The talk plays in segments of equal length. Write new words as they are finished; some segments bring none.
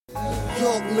New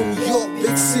York,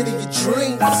 big city of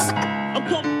dreams. I'm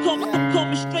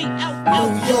coming straight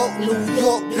out. New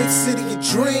York, big city of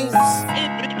dreams.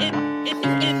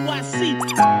 NYC.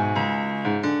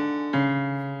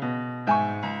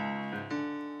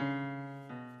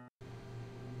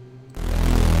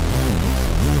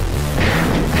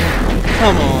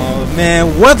 Come on,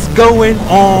 man. What's going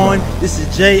on? This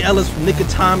is Jay Ellis from Knick of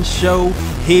Time Show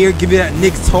here. Give you that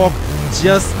Knicks talk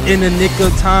just in the nick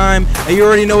of time. And you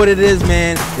already know what it is,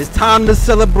 man. It's time to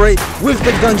celebrate with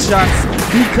the gunshots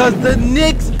because the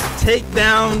Knicks take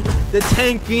down the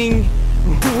tanking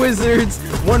Wizards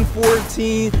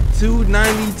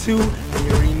 114-292. And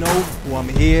you already know who I'm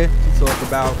here to talk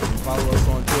about. Follow us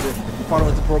on Twitter. Follow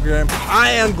us the program.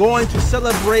 I am going to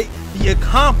celebrate the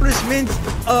accomplishments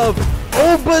of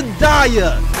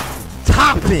Obadiah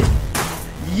Toppin.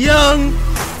 Young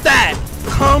stat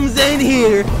comes in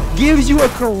here, gives you a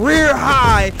career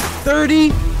high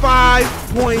 35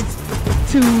 points,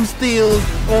 2 steals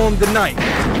on the night.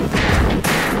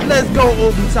 Let's go,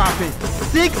 Obi Toppin.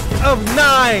 6 of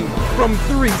 9 from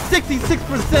 3,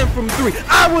 66% from 3.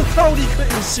 I was told he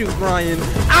couldn't shoot, Ryan.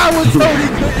 I was told he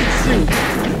couldn't shoot.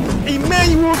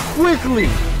 Emmanuel Quickley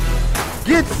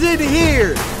gets in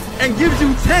here and gives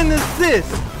you 10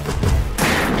 assists.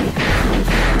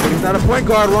 He's not a point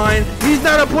guard, Ryan. He's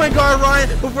not a point guard, Ryan.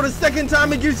 But for the second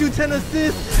time, he gives you 10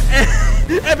 assists. And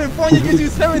Evan Fournier gives you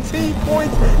 17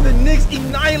 points. The Knicks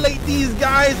annihilate these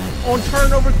guys on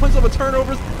turnovers, points over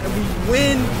turnovers, and we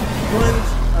win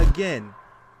once again.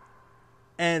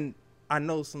 And I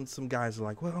know some guys are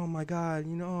like, well, oh my God,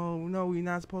 no, we're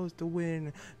not supposed to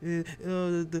win. You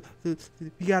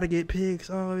gotta get picks.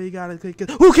 Oh, you gotta get.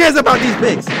 Who cares about these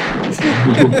picks?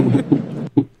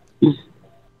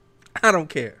 I don't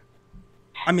care.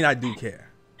 I mean, I do care,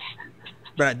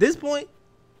 but at this point,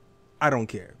 I don't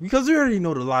care because we already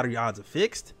know the lottery odds are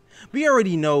fixed. We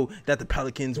already know that the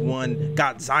Pelicans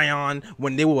got Zion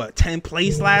when they were 10th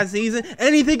place last season.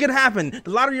 Anything could happen. The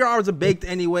lottery odds are baked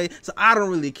anyway, so I don't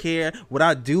really care. What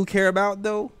I do care about,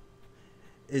 though,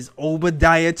 is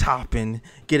Obadiah Toppin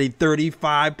getting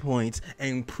 35 points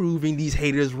and proving these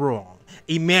haters wrong.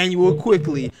 Emmanuel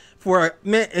Quickley for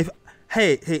man.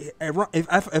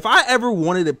 If I ever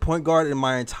wanted a point guard in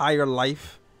my entire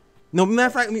life, no matter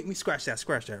of fact, let me scratch that,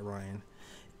 Ryan.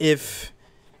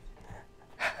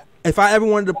 If I ever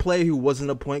wanted to play who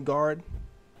wasn't a point guard,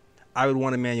 I would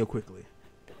want Emmanuel Quickley.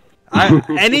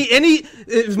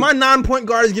 If my non-point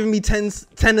guard is giving me 10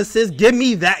 assists, give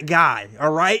me that guy,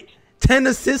 all right? 10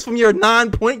 assists from your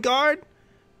non-point guard?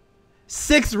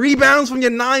 6 rebounds from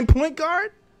your non-point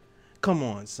guard? Come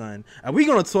on, son. Are we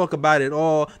going to talk about it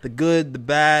all? The good, the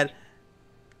bad.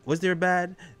 Was there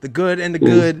bad? The good and the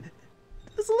good.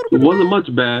 It wasn't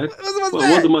much bad. It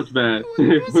wasn't much bad.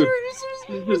 Just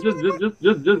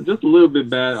a little bit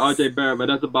bad. RJ Barrett, but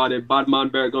that's about it. Bodman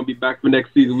Barrett gonna be back for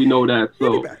next season. We know that.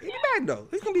 So he'll be back though.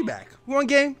 He's gonna be back. One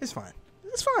game, it's fine.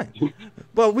 It's fine.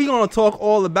 But we're gonna talk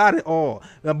all about it all.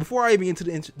 Now, before I even get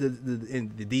into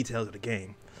the details of the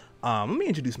game, let me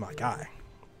introduce my guy,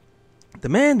 the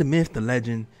man, the myth, the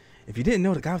legend. If you didn't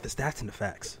know, the guy with the stats and the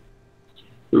facts.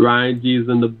 Ryan G's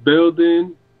in the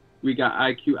building. We got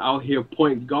IQ out here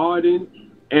point guarding,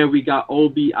 and we got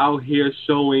OB out here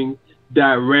showing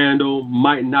that Randall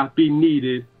might not be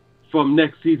needed from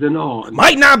next season on.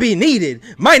 Might not be needed.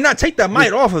 Might not. Take the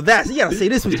might off of that. So you got to say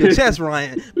this with your chest,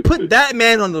 Ryan. Put that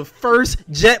man on the first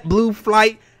JetBlue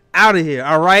flight out of here,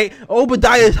 all right?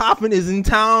 Obadiah Toppin is in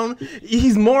town.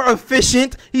 He's more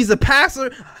efficient. He's a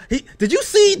passer. Did you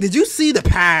see the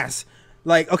pass?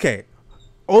 Like, okay,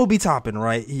 Obi Toppin,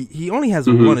 right? He only has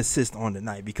one assist on the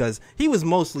night because he was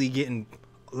mostly getting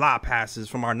lob passes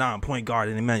from our non-point guard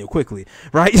and Emmanuel Quickley,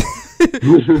 right?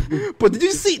 But did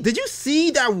you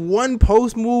see that one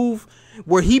post move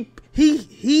where he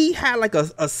had like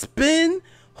a spin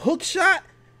hook shot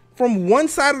from one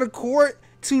side of the court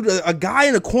to a guy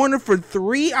in the corner for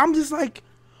 3? I'm just like,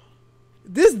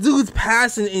 this dude's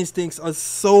passing instincts are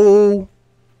so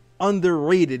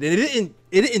underrated, and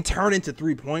it didn't turn into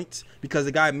 3 points because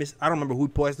the guy missed. I don't remember who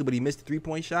posted, but he missed a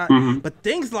 3-point shot. But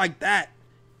things like that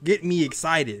get me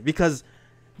excited because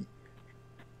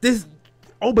this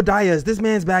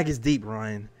man's bag is deep,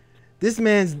 Ryan. This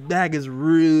man's bag is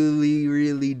really,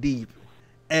 really deep,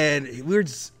 and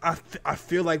I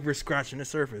feel like we're scratching the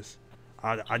surface.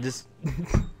 I just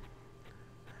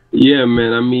yeah,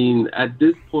 man. I mean, at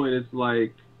this point, it's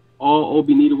like all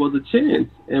Obi needed was a chance,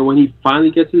 and when he finally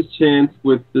gets his chance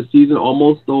with the season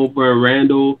almost over and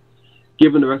Randall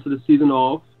giving the rest of the season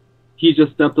off, he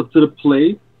just stepped up to the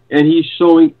plate. And he's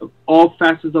showing all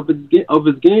facets of his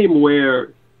game,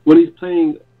 where when he's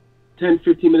playing 10,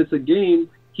 15 minutes a game,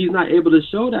 he's not able to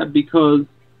show that because,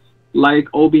 like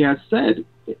Obi has said,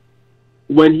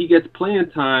 when he gets playing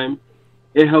time,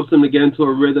 it helps him to get into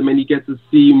a rhythm, and he gets to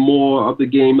see more of the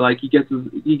game. Like he gets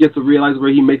to realize where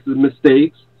he makes his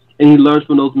mistakes, and he learns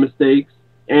from those mistakes,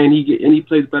 and he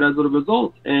plays better as a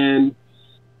result. And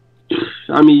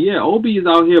I mean, yeah, Obi is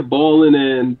out here balling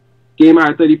and game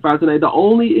high 35 tonight. The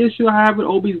only issue I have with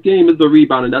Obi's game is the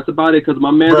rebounding. That's about it, because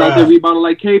my man's out there rebounding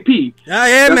like KP.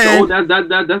 Yeah, man.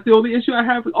 That's the only issue I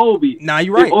have with Obi. Nah,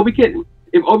 you're right.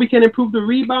 If Obi can improve the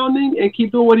rebounding and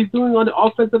keep doing what he's doing on the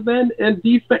offensive end and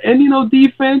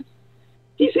defense,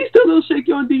 he's still a little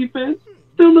shaky on defense.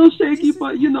 Still a little shaky,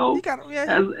 but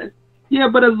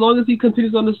but as long as he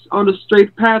continues on the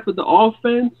straight path with the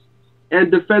offense and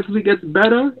defensively gets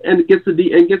better and gets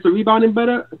the rebounding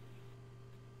better,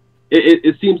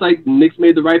 it seems like the Knicks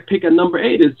made the right pick at number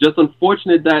 8. It's just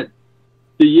unfortunate that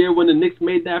the year when the Knicks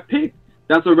made that pick,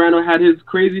 that's when Randall had his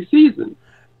crazy season.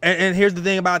 And here's the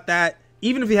thing about that.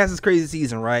 Even if he has this crazy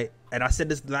season, right? And I said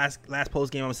this last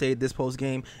post game, I'm gonna say it this post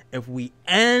game. If we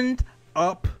end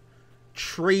up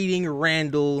trading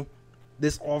Randall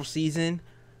this offseason,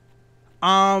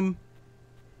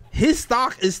 his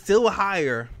stock is still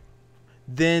higher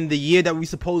than the year that we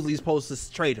supposedly supposed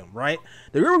to trade him, right?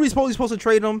 The year we supposed to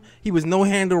trade him, he was no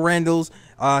handle Randalls.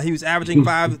 He was averaging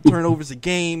 5 turnovers a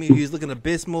game. He was looking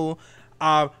abysmal.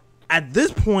 At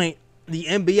this point, the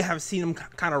NBA have seen him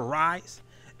kind of rise,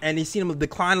 and he's seen him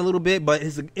decline a little bit. But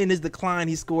in his decline,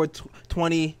 he scored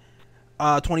 20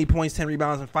 points, 10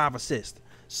 rebounds, and 5 assists.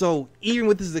 So even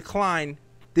with his decline,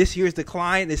 this year's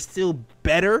decline is still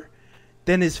better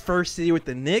than his first year with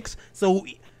the Knicks. So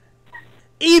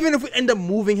even if we end up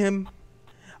moving him,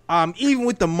 even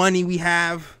with the money we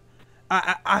have,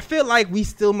 I feel like we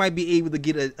still might be able to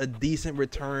get a decent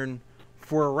return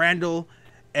for Randall,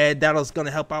 and that's going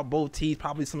to help out both teams,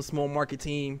 probably some small market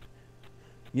team.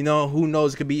 You know, who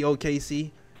knows? It could be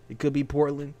OKC, it could be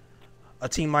Portland, a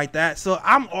team like that. So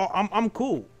I'm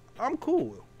cool. I'm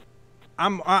cool.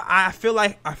 I feel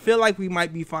like we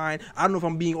might be fine. I don't know if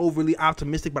I'm being overly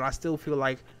optimistic, but I still feel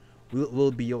like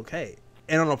we'll be okay.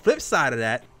 And on the flip side of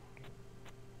that,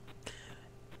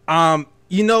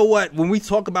 you know what? When we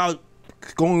talk about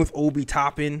going with Obi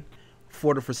Toppin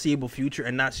for the foreseeable future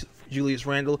and not Julius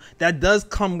Randle, that does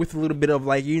come with a little bit of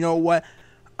like, you know what?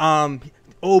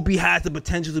 Obi has the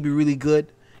potential to be really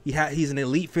good. He's an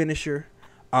elite finisher.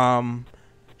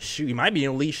 He might be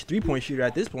an elite 3-point shooter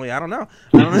at this point. I don't know.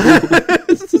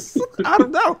 I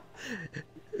don't know.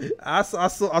 I saw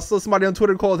somebody on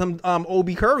Twitter called him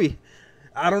Obi Curry.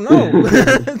 I don't know.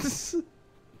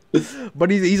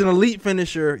 But he's an elite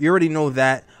finisher. You already know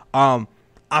that.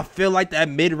 I feel like that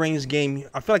mid-range game,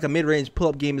 I feel like a mid-range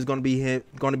pull-up game is going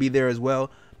to be there as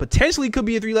well. Potentially could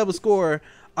be a 3-level scorer.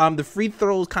 The free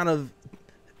throws kind of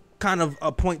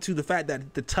point to the fact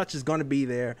that the touch is going to be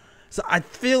there. So I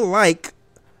feel like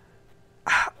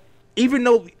even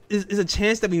though there's a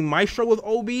chance that we might struggle with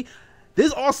Obi,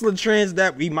 there's also a chance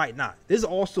that we might not. There's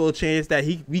also a chance that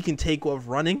we can take off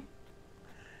running.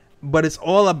 But it's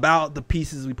all about the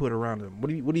pieces we put around him. What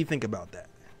do you think about that?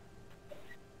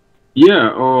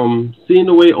 Yeah, seeing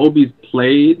the way Obi's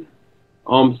played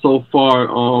so far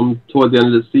towards the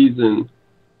end of the season,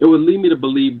 it would lead me to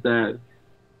believe that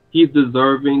he's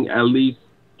deserving at least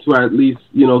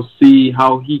see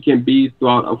how he can be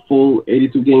throughout a full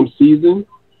 82-game season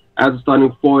as a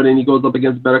starting forward, and he goes up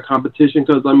against better competition.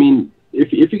 Because I mean,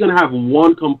 if you're gonna have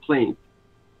one complaint,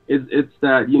 it's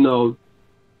that, you know,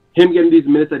 him getting these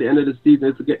minutes at the end of the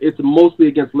season, it's mostly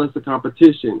against lesser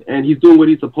competition, and he's doing what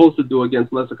he's supposed to do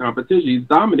against lesser competition. He's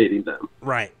dominating them.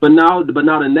 Right. But now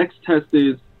the next test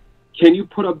is, can you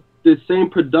put up the same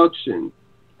production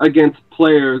against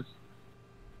players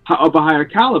of a higher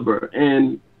caliber?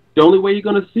 And the only way you're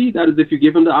going to see that is if you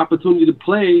give him the opportunity to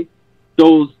play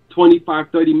those 25,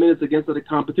 30 minutes against the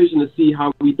competition to see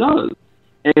how he does.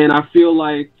 And I feel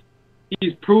like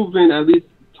he's proven, at least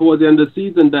towards the end of the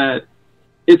season, that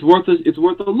it's worth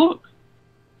a look.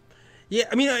 Yeah,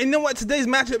 I mean, you know what? Today's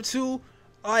matchup too,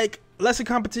 like lesser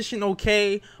competition,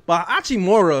 okay, but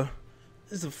Hachimura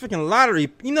is a freaking lottery.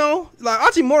 You know, like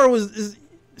Hachimura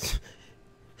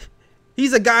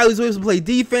he's a guy who's able to play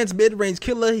defense, mid-range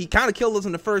killer. He kind of killed us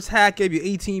in the first half, gave you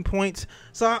 18 points.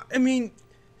 So I mean,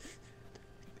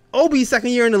 Obi's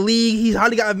second year in the league, he's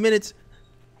hardly got minutes.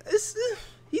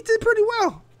 He did pretty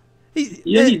well. He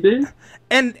did.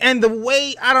 And the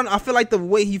way, I don't know, I feel like the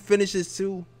way he finishes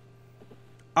too,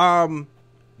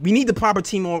 we need the proper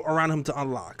team around him to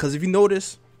unlock. Because if you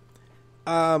notice,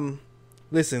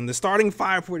 listen, the starting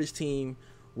 5 for this team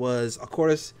was, of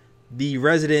course, the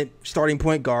resident starting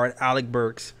point guard, Alec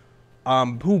Burks,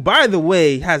 who, by the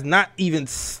way, has not even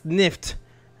sniffed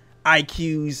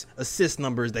IQ's assist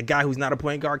numbers. The guy who's not a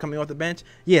point guard coming off the bench,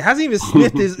 hasn't even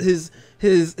sniffed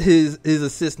his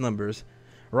assist numbers,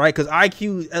 right? Because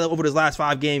IQ over his last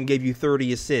 5 games gave you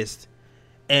 30 assists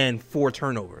and 4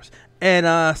 turnovers.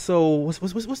 And so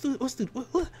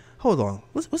hold on,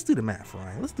 let's do the math,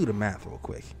 Ryan. Let's do the math real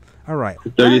quick. All right,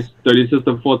 30 assists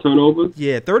and 4 turnovers.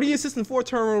 Yeah, 30 assists and 4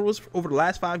 turnovers over the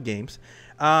last 5 games.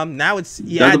 Now it's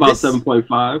that's about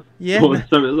 7.5. Yeah,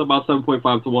 it's about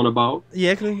 7.5 to 1 about.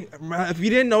 Yeah, if you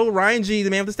didn't know, Ryan G, the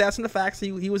man with the stats and the facts,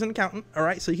 he was an accountant. All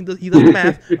right, so he does the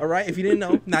math. All right, if you didn't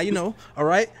know, now you know. All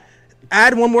right,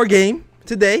 add 1 more game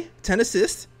today, 10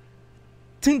 assists,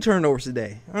 2 turnovers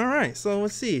today. All right, so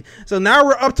let's see. So now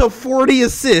we're up to 40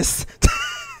 assists.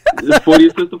 40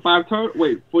 assists to 5 turnovers.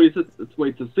 Wait, 40 assists.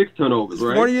 Wait, to 6 turnovers,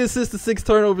 right? 40 assists to 6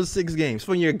 turnovers, 6 games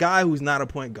from your guy who's not a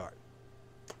point guard.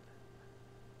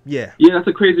 Yeah, that's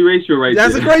a crazy ratio, right?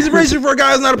 That's there. a crazy ratio for a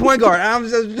guy who's not a point guard. I mean,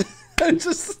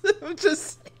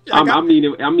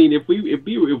 if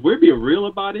we're being real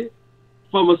about it,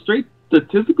 from a straight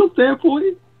statistical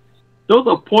standpoint, those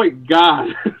are point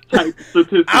guard type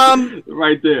statistics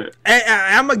right there.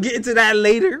 I'm gonna get into that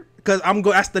later because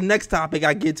that's the next topic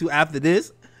I get to after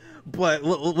this. But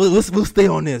we'll stay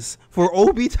on this. For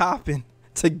Obi Toppin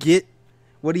to get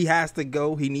what he has to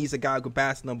go, he needs a guy who can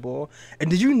pass the ball.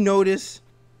 And did you notice?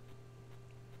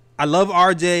 I love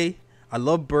RJ. I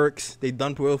love Burks. They've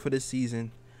done well for this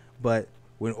season. But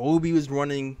when Obi was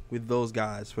running with those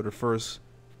guys for the first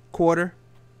quarter,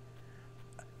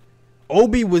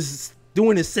 Obi was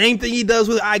doing the same thing he does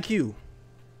with IQ.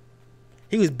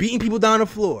 He was beating people down the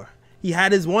floor. He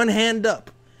had his one hand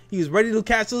up. He was ready to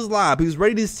catch his lob. He was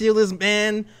ready to seal his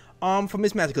man from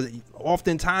mismatch. Because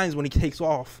oftentimes when he takes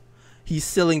off, he's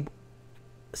sealing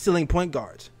point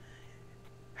guards.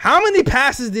 How many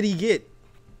passes did he get?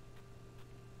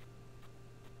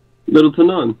 Little to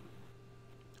none.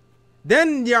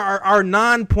 Then our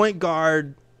non-point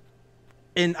guard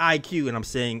in IQ, and I'm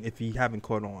saying if you haven't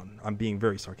caught on, I'm being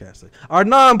very sarcastic. Our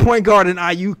non-point guard in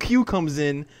IQ comes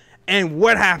in, and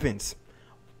what happens?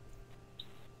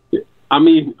 I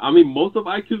mean, most of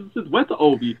IQ's assists went to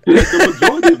Obi. The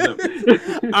majority of them.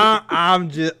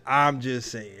 I'm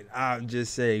just saying.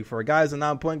 For a guy who's a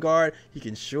non-point guard, he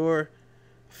can sure,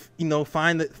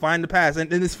 find the pass.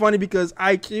 And it's funny because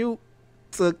IQ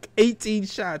took 18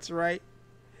 shots, right?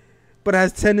 But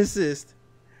has 10 assists.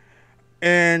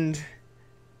 And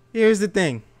here's the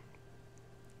thing.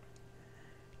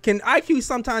 Can IQ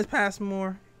sometimes pass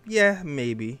more? Yeah,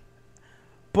 maybe.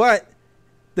 But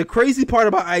the crazy part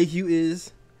about IQ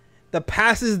is the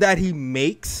passes that he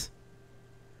makes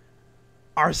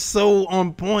are so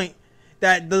on point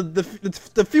that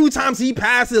the few times he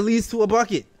passes, it leads to a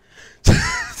bucket.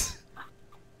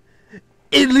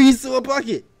 It leads to a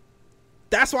bucket.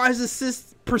 That's why his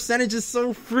assist percentage is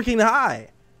so freaking high.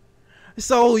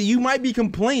 So you might be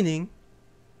complaining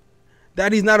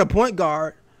that he's not a point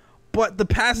guard, but the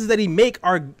passes that he make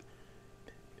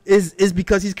is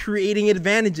because he's creating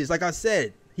advantages. Like I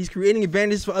said, he's creating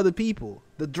advantages for other people.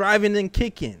 The driving and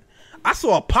kicking. I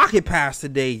saw a pocket pass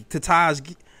today to Taj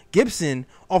Gibson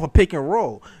off a pick and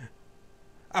roll.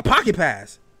 A pocket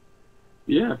pass.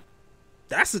 Yeah.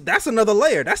 That's another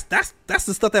layer. That's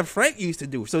the stuff that Frank used to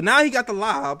do. So now he got the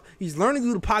lob. He's learning to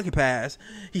do the pocket pass.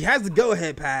 He has the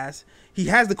go-ahead pass. He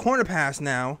has the corner pass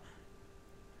now.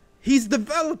 He's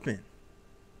developing.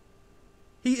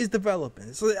 He is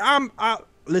developing. So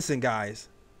listen, guys.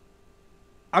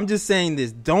 I'm just saying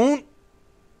this. Don't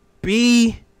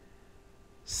be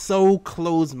so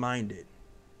close-minded.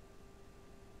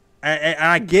 And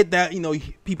I get that,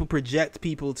 people project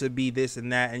people to be this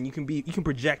and that, and you can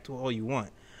project all you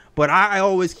want. But I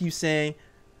always keep saying,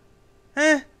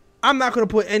 I'm not gonna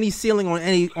put any ceiling on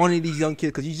any of these young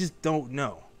kids because you just don't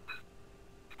know.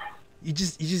 You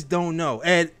just don't know.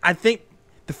 And I think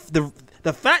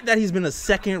the fact that he's been a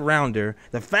second rounder,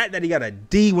 the fact that he got a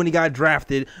D when he got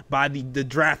drafted by the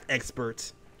draft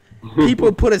experts,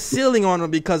 people put a ceiling on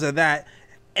him because of that,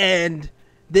 and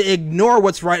they ignore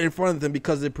what's right in front of them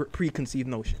because of preconceived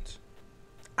notions.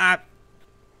 That's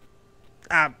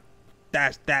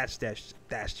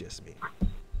just me.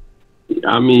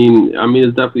 I mean,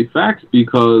 it's definitely facts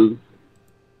because,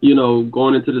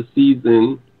 going into the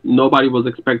season, nobody was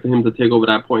expecting him to take over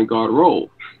that point guard role.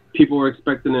 People were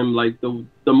expecting him, like, the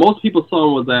most people saw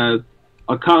him was as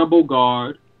a combo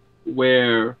guard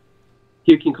where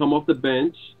he can come off the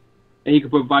bench and he can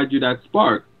provide you that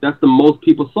spark. That's the most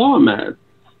people saw him as.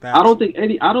 I don't think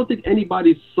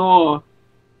anybody saw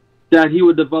that he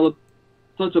would develop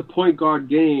such a point guard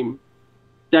game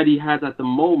that he has at the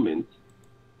moment.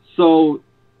 So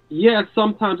yeah,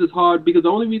 sometimes it's hard because the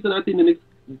only reason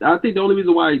the only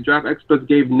reason why draft experts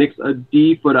gave Knicks a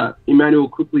D for the Emmanuel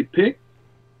Quickley pick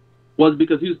was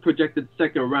because he was projected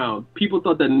second round. People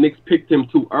thought that Knicks picked him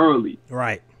too early,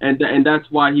 Right. and that's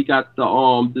why he got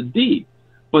the D.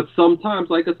 But sometimes,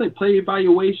 like I said, player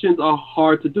evaluations are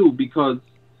hard to do because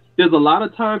there's a lot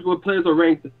of times where players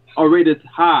are rated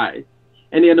high,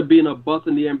 and they end up being a bust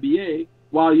in the NBA,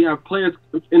 while you have players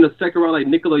in the second round like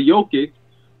Nikola Jokic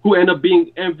who end up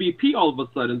being MVP all of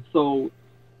a sudden. So,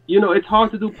 it's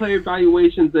hard to do player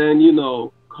evaluations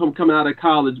and, coming out of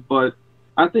college, but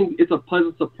I think it's a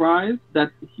pleasant surprise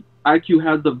that IQ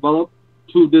has developed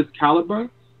to this caliber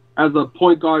as a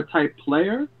point guard type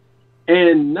player.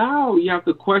 And now you have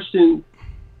to question,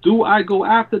 do I go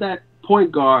after that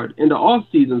point guard in the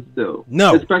offseason still?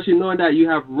 No. Especially knowing that you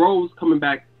have Rose coming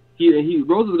back.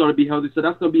 Rose is going to be healthy, so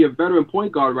that's going to be a veteran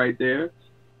point guard right there.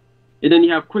 And then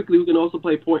you have Quickley, who can also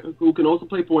play point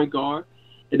guard.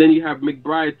 And then you have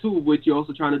McBride too, which you're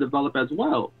also trying to develop as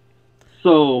well.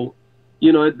 So,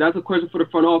 that's a question for the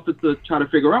front office to try to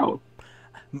figure out.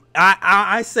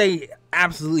 I say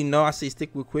absolutely no. I say stick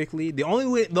with Quickley. The only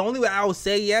way I would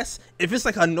say yes, if it's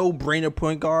like a no-brainer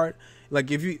point guard,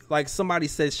 like if you like somebody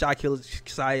said Shai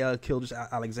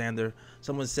Gilgeous-Alexander,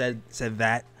 someone said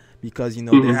that because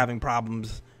they're having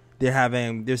problems.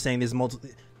 They're saying there's multiple.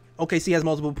 OKC has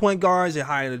multiple point guards. They're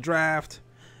high in the draft.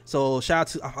 So shout out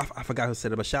to I forgot who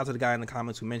said it, but shout out to the guy in the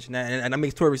comments who mentioned that, and that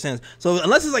makes total sense. So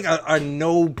unless it's like a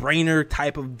no-brainer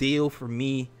type of deal for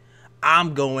me,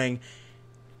 I'm going.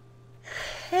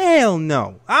 Hell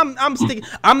no. I'm sticking.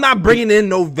 I'm not bringing in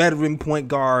no veteran point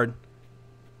guard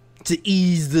to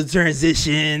ease the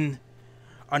transition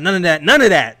or none of that. None of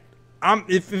that.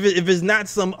 If it's not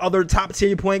some other top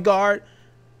tier point guard,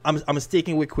 I'm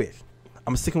sticking with Quick.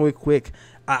 I'm sticking with Quick.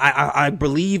 I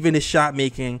believe in his shot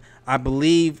making. I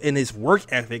believe in his work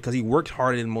ethic because he works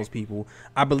harder than most people.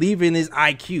 I believe in his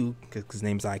IQ because his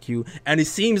name's IQ, and it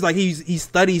seems like he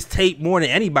studies tape more than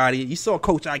anybody. You saw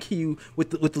Coach IQ with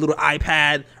the little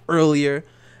iPad earlier.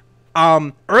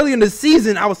 Earlier in the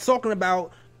season, I was talking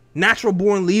about natural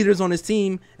born leaders on his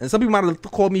team, and some people might have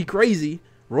called me crazy.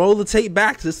 Roll the tape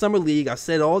back to the summer league. I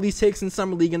said all these takes in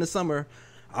summer league in the summer.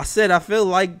 I said I feel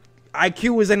like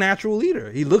IQ is a natural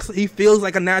leader. He feels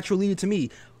like a natural leader to me.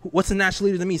 What's a natural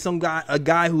leader to me? A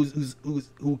guy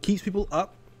who keeps people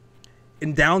up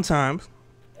in down times.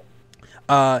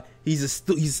 He's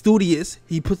studious.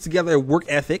 He puts together a work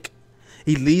ethic.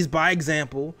 He leads by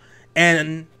example.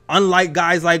 And unlike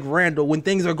guys like Randall, when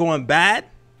things are going bad,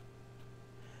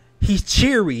 he's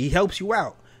cheery. He helps you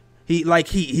out.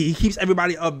 He keeps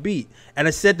everybody upbeat. And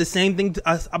I said the same thing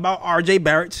about RJ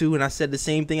Barrett too, and I said the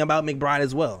same thing about McBride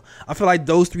as well. I feel like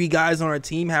those three guys on our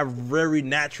team have very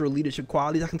natural leadership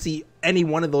qualities. I can see any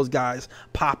one of those guys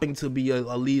popping to be a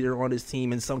leader on his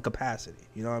team in some capacity.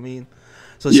 You know what I mean?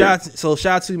 So yeah. Shout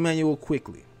out to Emmanuel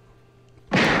Quickley.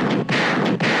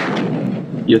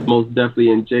 Yes, most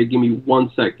definitely. And Jay, give me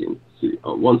 1 second.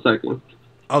 1 second.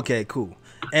 Okay, cool.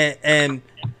 And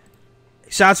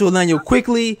shout out to Emmanuel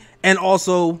Quickley and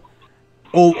also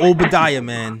Obadiah,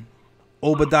 man.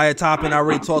 Obadiah Toppin. I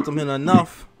already talked to him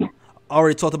enough. I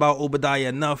already talked about Obadiah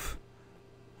enough.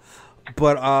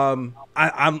 But I'm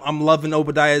loving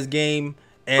Obadiah's game.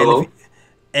 And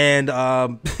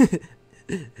Hello?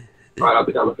 All right, I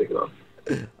think I'm gonna pick it up.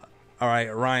 All right,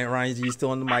 Ryan G,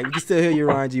 still on the mic. We can still hear you,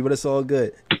 Ryan G, but it's all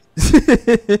good.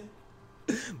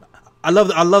 I'm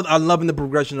loving the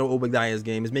progression of Obadiah's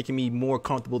game. It's making me more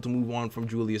comfortable to move on from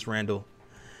Julius Randle.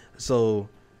 So,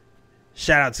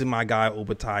 shout out to my guy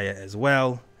Obadiah as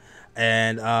well.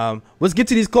 And let's get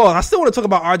to these calls. I still want to talk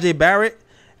about RJ Barrett,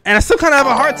 and I still kind of have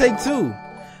a heart take too.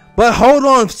 But hold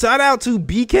on. Shout out to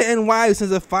BKNY who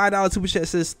sends a $5 super chat.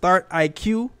 Says start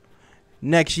IQ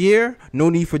next year. No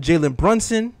need for Jalen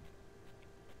Brunson.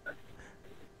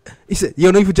 He said,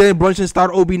 no need for Jalen Brunson.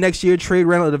 Start OB next year. Trade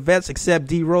Randall to the vets except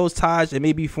D Rose, Taj, and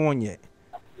maybe Fournier.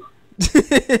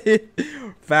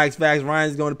 Facts.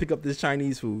 Ryan's going to pick up this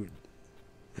Chinese food.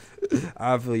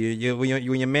 I feel you. When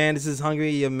your man is hungry,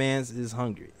 your man is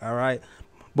hungry. All right.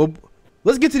 But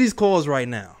let's get to these calls right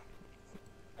now.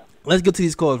 But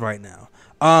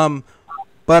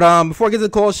before I get to the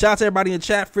calls, shout out to everybody in the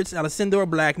chat. Fritz Alessandro,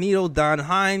 Black Needle, Don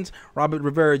Hines, Robert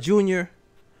Rivera Jr.,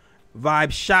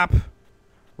 Vibe Shop,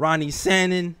 Ronnie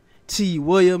Sannon, T.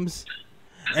 Williams.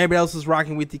 Everybody else is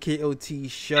rocking with the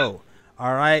KOT show.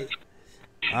 All right,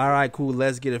 cool.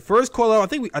 Let's get it. First caller, I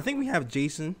think we have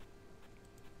Jason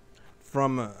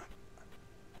from.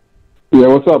 Yeah,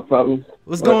 what's up, Papa?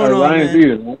 What's going on,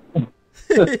 Ryan man? G,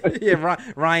 Yeah,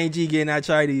 Ryan G getting that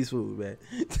Chinese food, man.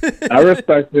 I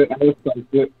respect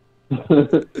it.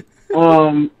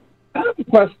 have a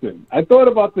question. I thought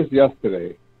about this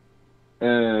yesterday,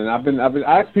 and I've been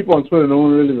I asked people on Twitter. No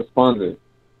one really responded,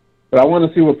 but I want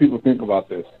to see what people think about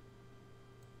this.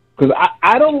 Because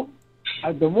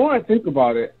the more I think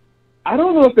about it, I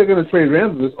don't know if they're going to trade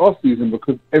Randall this offseason,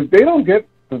 because if they don't get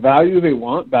the value they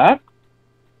want back,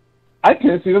 I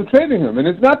can't see them trading him. And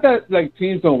it's not that like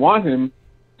teams don't want him.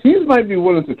 Teams might be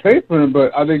willing to trade for him,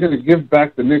 but are they going to give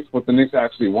back the Knicks what the Knicks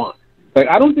actually want? Like,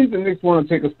 I don't think the Knicks want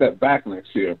to take a step back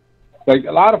next year. Like,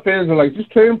 a lot of fans are like,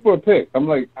 just trade him for a pick. I'm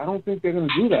like, I don't think they're going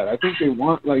to do that. I think they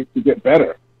want, like, to get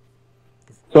better.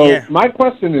 So my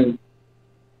question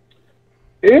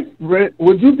is,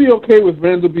 would you be okay with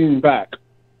Randall being back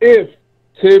if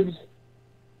Tibbs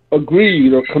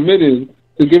agreed or committed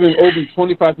to giving Obi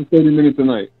 25 to 30 minutes a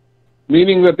night,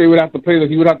 meaning that he would have to play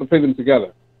them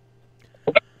together?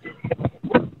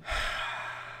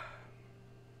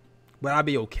 Would I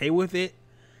be okay with it?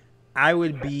 I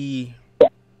would be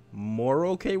more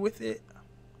okay with it.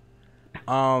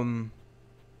 I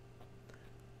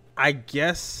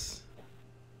guess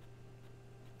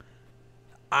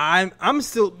I'm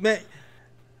still, man.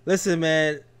 Listen,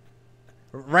 man.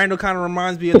 Randall kind of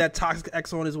reminds me of that toxic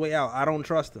ex on his way out. I don't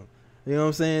trust him. You know what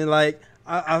I'm saying? Like,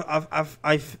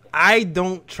 I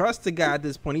don't trust the guy at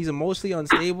this point. He's emotionally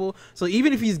unstable. So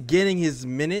even if he's getting his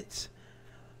minutes,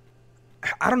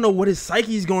 I don't know what his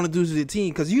psyche is going to do to the team.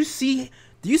 Because do you see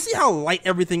how light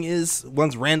everything is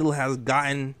once Randall has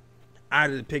gotten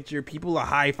out of the picture? People are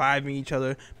high-fiving each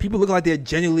other. People look like they're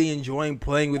genuinely enjoying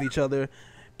playing with each other.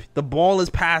 The ball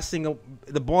is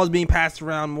being passed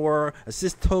around more.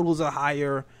 Assist totals are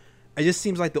higher. It just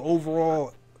seems like the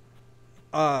overall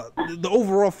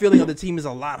feeling of the team is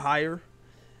a lot higher.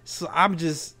 So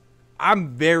I'm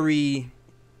very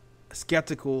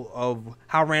skeptical of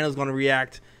how Randall's going to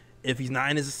react if he's not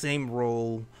in his same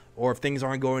role, or if things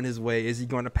aren't going his way. Is he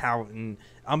going to pout? And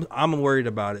I'm worried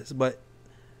about it. But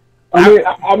I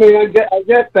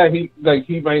get that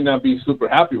he might not be super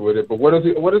happy with it, but what is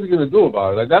he going to do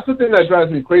about it? Like, that's the thing that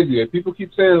drives me crazy. Like, people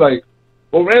keep saying, like,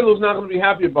 well, Randall's not going to be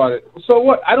happy about it. So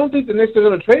what? I don't think the Knicks are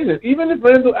going to trade him. Even if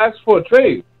Randall asks for a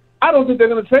trade, I don't think they're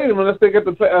going to trade him unless they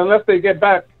get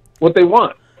back what they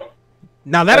want.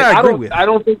 Now that I agree with. I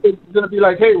don't think they're going to be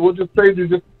like, hey, we'll just trade you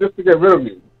just to get rid of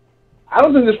you. I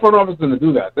don't think this front office is going to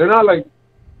do that. They're not like,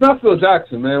 it's not Phil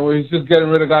Jackson, man, where he's just getting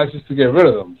rid of guys just to get rid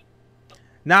of them.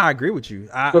 Nah, I agree with you.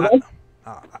 So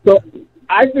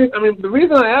I think, the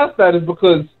reason I ask that is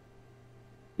because,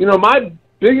 my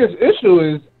biggest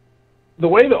issue is the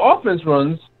way the offense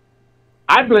runs.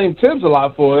 I blame Tibbs a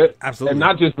lot for it. Absolutely. And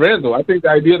not just Randall. I think the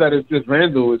idea that it's just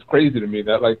Randall is crazy to me,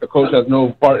 that, like, the coach has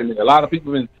no part in it. A lot of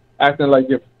people have been acting like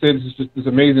if Tibbs is just this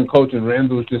amazing coach and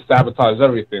Randall just sabotages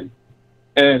everything.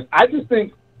 And I just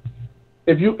think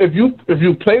if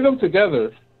you play them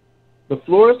together, the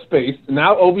floor is spaced, and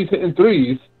now Obi's hitting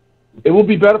threes, it will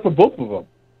be better for both of them.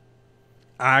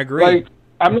 I agree. Like,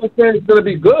 I'm not saying it's going to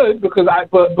be good, but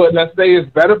let's say it's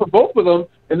better for both of them,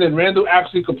 and then Randall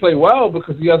actually could play well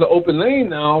because he has an open lane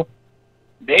now.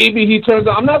 Maybe he turns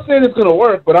out. I'm not saying it's going to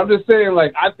work, but I'm just saying,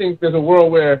 like, I think there's a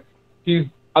world where he's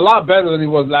a lot better than he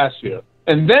was last year.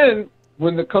 And then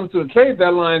when it comes to the trade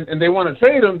deadline and they want to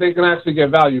trade him, they can actually get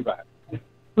value back.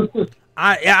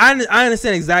 I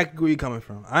understand exactly where you're coming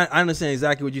from. I understand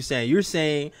exactly what you're saying. You're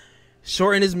saying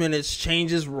shorten his minutes,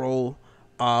 change his role,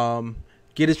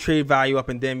 get his trade value up,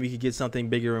 and then we could get something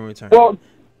bigger in return. Well,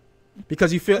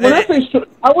 because you feel. When I say short,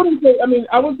 I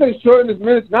would say shorten his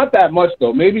minutes, not that much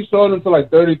though. Maybe shorten them to like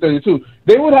 30, 32.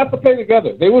 They would have to play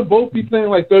together. They would both be playing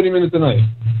like 30 minutes a night.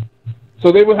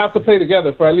 So they would have to play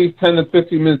together for at least 10 to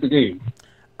 15 minutes a game.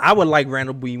 I would like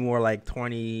Randall to be more like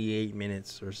 28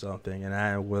 minutes or something, and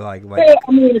I would like. Yeah,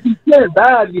 if he's playing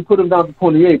bad, you put him down to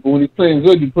 28, but when he's playing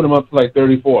good, you put him up to like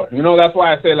 34. That's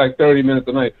why I say like 30 minutes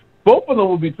a night. Both of them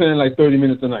will be playing like 30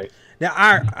 minutes a night. Now,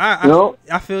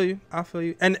 I feel you.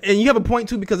 And you have a point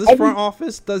too, because this front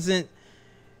office doesn't.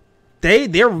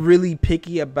 They're really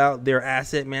picky about their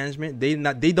asset management.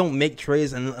 They don't make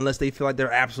trades unless they feel like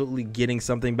they're absolutely getting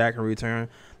something back in return.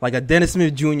 Like a Dennis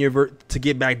Smith Jr. to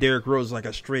get back Derrick Rose is like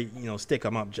a straight, stick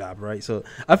 'em up job, right? So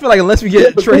I feel like unless we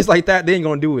get trades like that, they ain't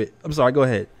gonna do it. I'm sorry, go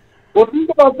ahead. Well,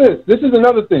 think about this. This is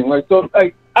another thing.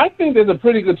 I think there's a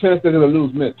pretty good chance they're gonna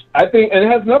lose Mitch. I think, and it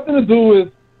has nothing to do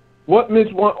with what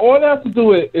Mitch wants. All it has to do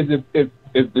with is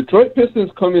if Detroit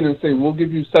Pistons come in and say we'll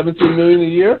give you $17 million a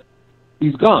year,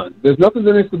 he's gone. There's nothing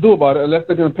that needs to do about it unless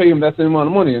they're going to pay him that same amount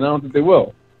of money, and I don't think they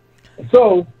will.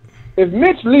 So if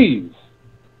Mitch leaves,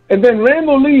 and then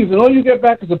Randall leaves, and all you get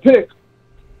back is a pick,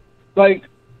 like,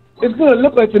 it's going to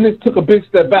look like the Knicks took a big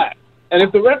step back. And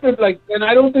if the record, and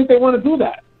I don't think they want to do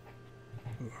that.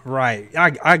 Right.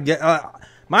 I get.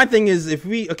 My thing is, if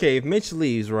Mitch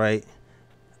leaves, right?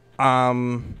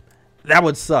 That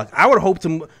would suck. I would hope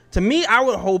I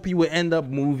would hope he would end up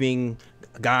moving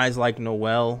guys like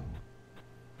Noel.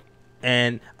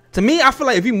 And to me, I feel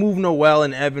like if you move Noel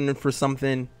and Evan for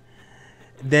something,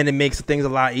 then it makes things a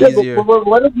lot easier. But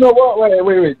what does Noel?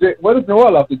 Wait. What does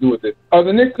Noel have to do with it? Are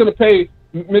the Knicks going to pay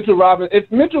Mitchell Robinson?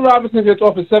 If Mitchell Robinson gets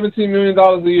offered $17 million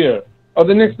a year, are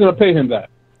the Knicks going to pay him that?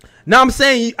 No, I'm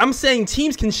saying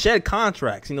teams can shed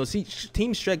contracts. You know,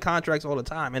 teams shed contracts all the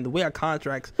time, and the way our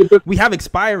contracts we have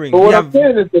expiring. But what I'm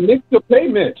saying is the Knicks could pay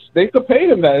Mitch. They could pay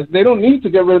him that. They don't need to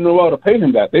get rid of Noel to pay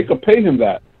him that. They could pay him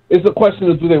that. It's a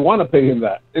question of do they want to pay him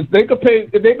that? If they could pay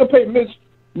Mitch.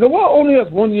 Noel only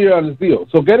has 1 year on his deal,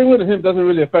 so getting rid of him doesn't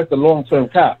really affect the long-term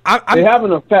cap. They have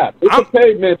enough cap. They could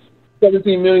pay Mitch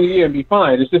 $17 million a year and be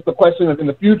fine. It's just a question of in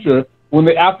the future when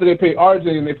after they pay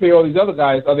RJ and they pay all these other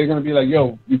guys, are they going to be like,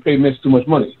 yo, you pay Mitch too much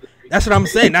money? That's what I'm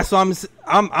saying. That's what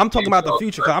I'm talking about the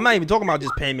future. Cause I'm not even talking about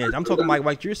just paying Mitch. I'm talking about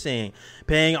like you're saying,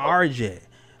 paying RJ,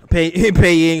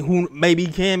 paying who maybe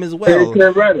Cam as well.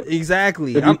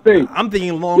 Exactly. I'm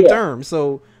thinking long term.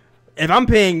 So. If I'm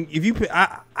paying,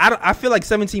 I feel like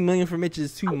 $17 million for Mitch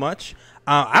is too much.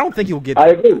 I don't think he'll get. I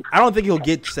agree. I don't think he'll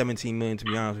get $17 million. To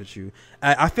be honest with you,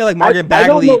 I feel like Marvin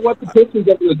Bagley. I don't know what the Pistons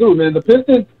are going to do, man. The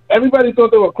Pistons, everybody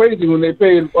thought they were crazy when they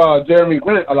paid Jeremy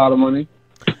Grant a lot of money.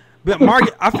 But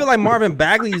I feel like Marvin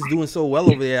Bagley is doing so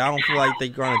well over there. I don't feel like they're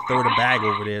going to throw the bag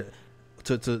over there.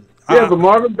 But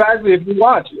Marvin Bagley, if you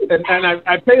watch, and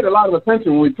I paid a lot of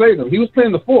attention when we played him. He was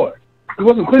playing the 4. He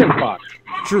wasn't playing the 5.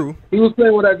 True. He was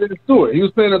playing with Isaiah Stewart. He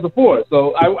was playing as a 4.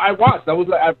 So I watched.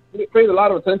 I paid a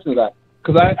lot of attention to that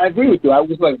because I agree with you. I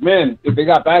was like, man, if they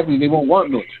got Bagley, they won't want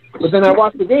me. But then I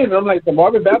watched the game and I'm like,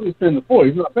 Marvin Bagley's playing the 4.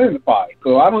 He's not playing the 5.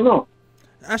 So I don't know.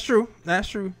 That's true. That's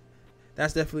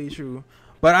definitely true.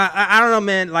 But I don't know,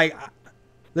 man. Like,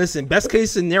 listen, best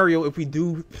case scenario if we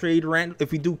do trade Randall,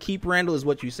 if we do keep Randall, is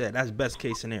what you said. That's best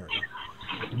case scenario.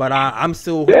 But I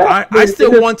still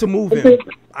want to move him.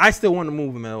 I still want to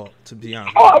move him at all, to be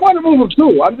honest. Oh, I want to move him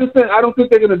too. I'm just saying I don't think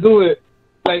they're going to do it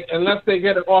like unless they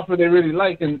get an offer they really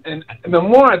like. And the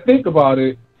more I think about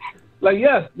it, like,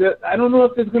 yes, I don't know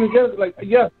if it's going to get it. Like,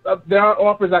 yes, there are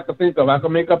offers I could think of. I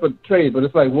could make up a trade, but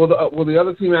it's like, will the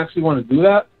other team actually want to do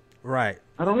that? Right.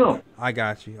 I don't know. I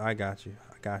got you. All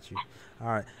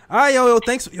right, yo,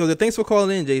 thanks for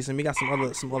calling in, Jason. We got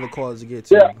some other calls to get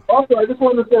to. Yeah. Also, I just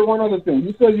wanted to say one other thing.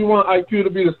 You said you want IQ to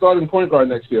be the starting point guard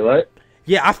next year, right?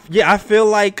 Yeah, I feel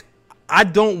like I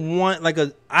don't want I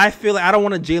don't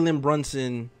want a Jalen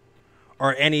Brunson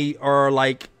or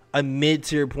like a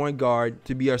mid-tier point guard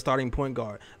to be our starting point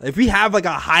guard. If we have like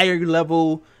a higher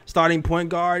level starting point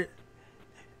guard,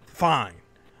 fine.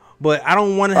 But I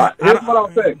don't want to. Here's what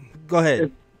I'll say. Go ahead.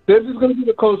 If Tibbs is going to be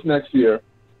the coach next year,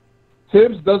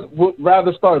 Tibbs would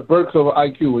rather start Burks over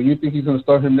IQ. Will you think he's going to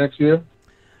start him next year?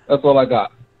 That's all I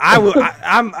got. I will.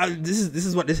 This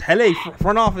is what this LA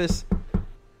front office,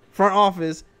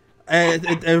 and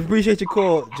appreciate your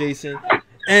call, Jason.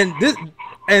 And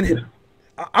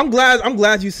I'm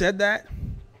glad you said that,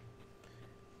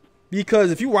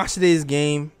 because if you watch today's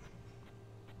game,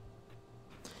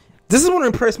 this is what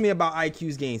impressed me about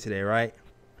IQ's game today, right?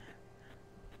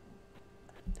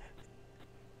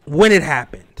 When it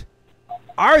happened.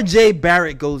 RJ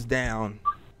Barrett goes down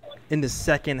in the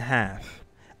second half.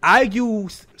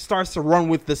 IQ starts to run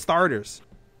with the starters.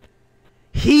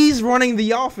 He's running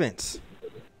the offense.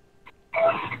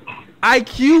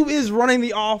 IQ is running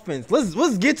the offense.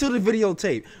 Let's get to the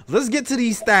videotape. Let's get to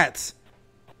these stats.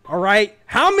 All right.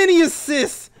 How many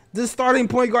assists does starting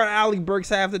point guard Alec Burks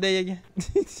have today again?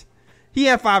 He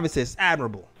had 5 assists.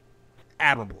 Admirable.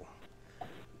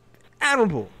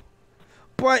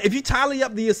 But if you tally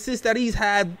up the assists that he's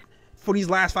had for these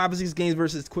last 5 or 6 games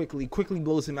versus Quickley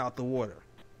blows him out the water.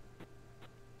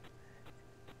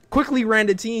 Quickley ran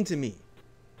the team to me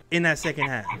in that second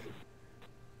half.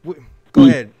 Go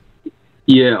ahead.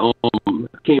 Yeah,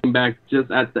 came back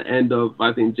just at the end of,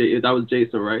 I think that was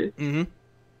Jason, right? Mm-hmm.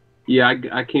 Yeah,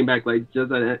 I came back like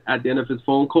just at the end of his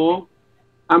phone call.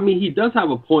 I mean, he does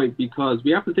have a point because we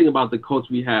have to think about the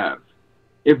coach we have.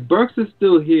 If Burks is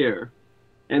still here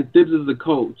and Thibs is the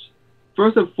coach,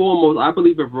 first and foremost, I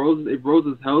believe if Rose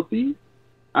is healthy,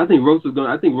 I think Rose is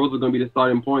going to be the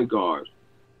starting point guard.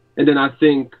 And then I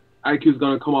think IQ is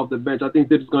going to come off the bench. I think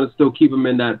Thibs is going to still keep him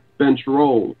in that bench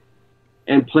role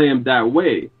and play him that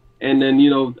way. And then,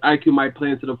 IQ might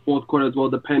play into the fourth quarter as well,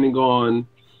 depending on,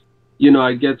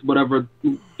 I guess whatever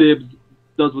Thibs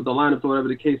does with the lineup or whatever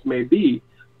the case may be.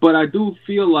 But I do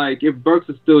feel like if Burks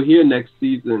is still here next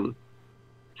season,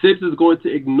 Thibs is going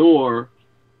to ignore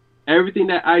everything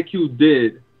that IQ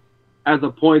did as a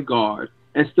point guard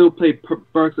and still play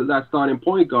Burks as that starting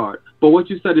point guard. But what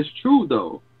you said is true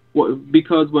though,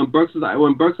 because when Burks and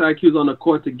IQ is on the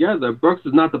court together, Burks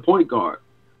is not the point guard.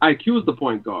 IQ is the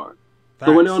point guard. Facts.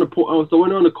 So when they're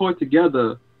on the court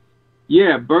together,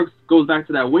 yeah, Burks goes back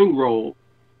to that wing role,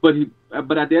 but at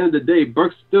the end of the day,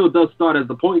 Burks still does start as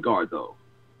the point guard though.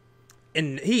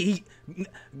 And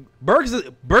Burks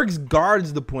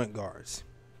guards the point guards.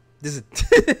 This is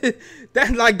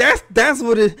that's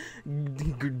what it.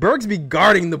 Burks be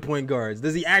guarding the point guards.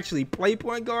 Does he actually play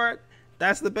point guard?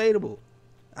 That's debatable.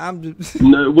 I'm just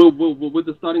no, with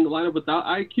the starting lineup without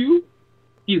IQ,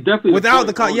 he's definitely without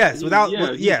the the yes, without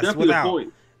yes,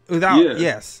 without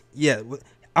yes, yeah.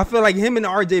 I feel like him and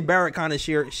RJ Barrett kind of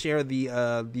share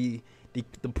the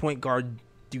point guard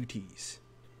duties,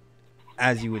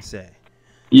 as you would say.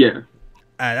 Yeah.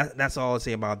 That's all I'll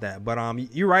say about that. But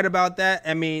you're right about that.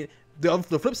 I mean,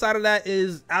 the flip side of that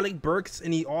is Alec Burks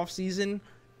in the offseason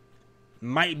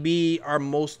might be our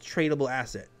most tradable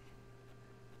asset.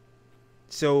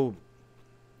 So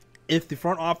if the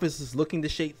front office is looking to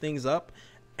shake things up,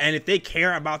 and if they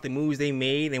care about the moves they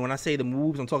made, and when I say the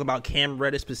moves, I'm talking about Cam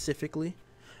Reddish specifically,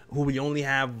 who we only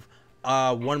have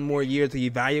one more year to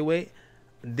evaluate,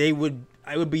 I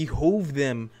would behoove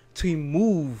them to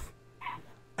move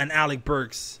an Alec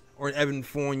Burks or an Evan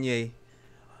Fournier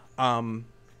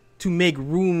to make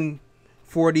room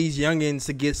for these youngins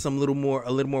to get a little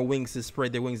more wings to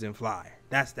spread their wings and fly.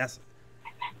 I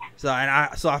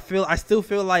still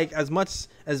feel like as much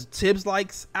as Tibbs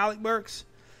likes Alec Burks,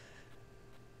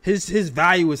 his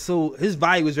value is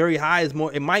very high.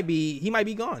 He might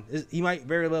be gone. He might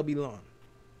very well be gone.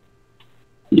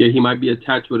 Yeah, he might be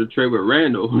attached with a trade with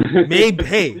Randall. Maybe.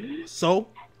 Hey, so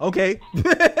okay.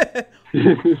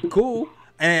 Cool.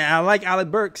 And I like Alec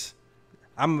Burks.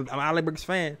 I'm an Alec Burks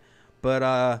fan,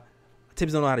 but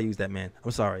Tibbs don't know how to use that, man.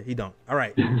 I'm sorry, he don't. All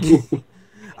right.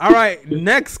 All right,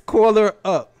 next caller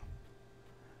up.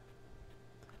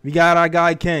 We got our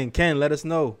guy Ken. Ken, let us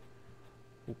know.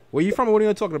 Where you from and what are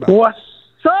you talking about? What's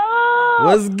up?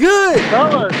 What's good?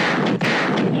 Fellas,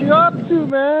 what you up to,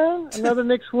 man? Another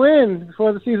Knicks win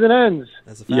before the season ends.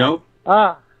 That's a fact. Yo.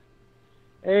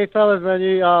 Hey, fellas,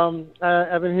 man.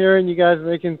 I've been hearing you guys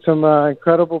making some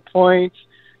incredible points.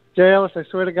 Jay Ellis, I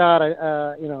swear to God,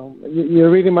 you're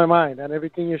reading my mind on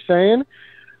everything you're saying,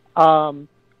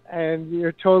 and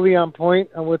you're totally on point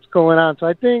on what's going on. So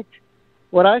I think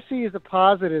what I see is the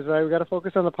positives, right? We got to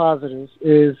focus on the positives.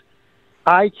 Is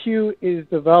IQ is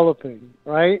developing,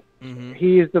 right? Mm-hmm.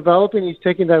 He is developing. He's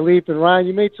taking that leap. And Ryan,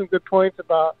 you made some good points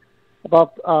about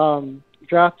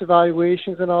draft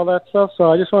evaluations and all that stuff.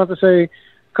 So I just wanted to say a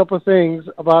couple of things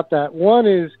about that. One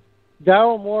is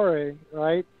Daryl Morey,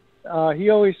 right? He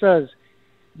always says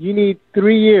you need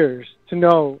 3 years to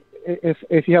know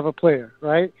if you have a player,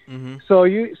 right? Mm-hmm. So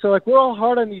like we're all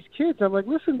hard on these kids. I'm like,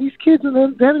 listen, these kids, they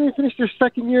haven't even finished their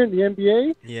second year in the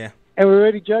NBA. Yeah. And we're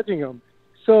already judging them.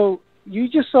 So you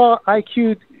just saw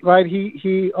IQ, right?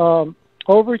 He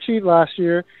overachieved last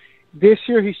year. This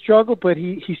year he struggled, but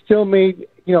he still made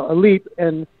a leap.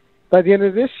 And by the end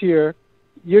of this year,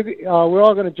 we're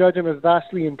all going to judge him as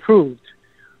vastly improved,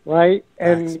 right?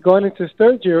 And Nice. going into his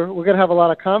third year, we're going to have a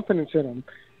lot of confidence in him.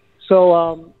 So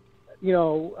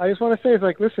I just want to say, it's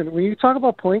like, listen, when you talk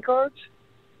about point guards,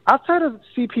 outside of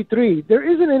CP3, there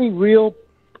isn't any real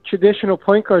traditional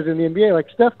point guards in the NBA. Like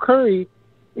Steph Curry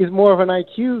is more of an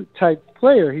IQ type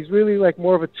player. He's really like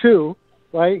more of a 2,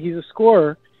 right? He's a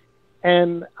scorer.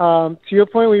 And to your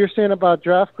point, where you're saying about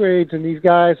draft grades and these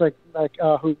guys like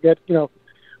who get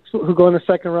who go in the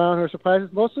second round who are surprises,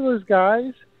 most of those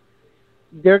guys,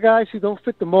 they're guys who don't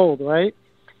fit the mold, right?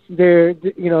 They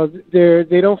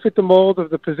don't fit the mold of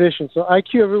the position. So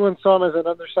IQ, everyone saw him as an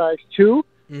undersized 2,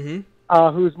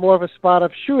 Mm-hmm. who's more of a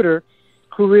spot-up shooter,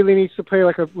 who really needs to play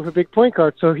with a big point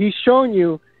guard. So he's shown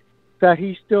you that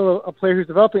he's still a player who's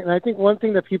developing. And I think one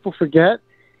thing that people forget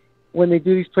when they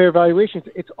do these player evaluations,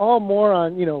 it's all more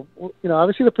on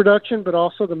obviously the production, but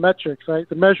also the metrics, right?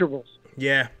 The measurables.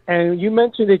 Yeah. And you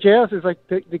mentioned that JS is like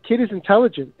the kid is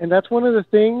intelligent, and that's one of the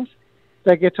things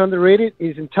that gets underrated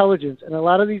is intelligence. And a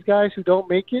lot of these guys who don't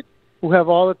make it, who have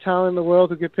all the talent in the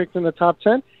world, who get picked in the top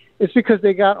 10, it's because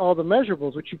they got all the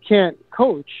measurables, which you can't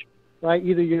coach, right?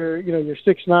 Either you're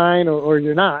 6'9" or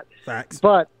you're not. Facts.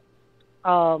 But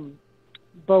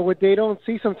what they don't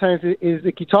see sometimes is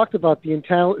like you talked about, the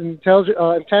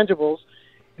intangibles,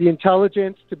 the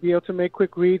intelligence to be able to make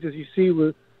quick reads, as you see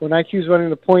when IQ's running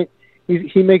the point.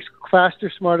 He makes faster,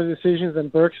 smarter decisions than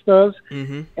Burks does.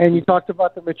 Mm-hmm. And you talked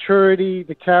about the maturity,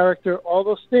 the character, all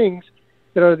those things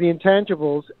that are the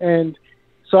intangibles. And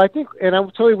so I think, and I'm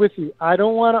totally with you, I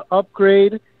don't want to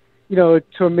upgrade, to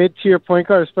a mid-tier point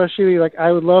guard, especially like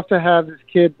I would love to have this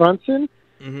kid Brunson,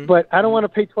 but I don't want to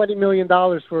pay $20 million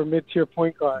for a mid-tier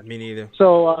point guard. Me neither.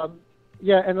 So,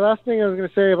 yeah, and the last thing I was going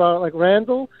to say about like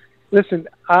Randall, listen,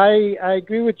 I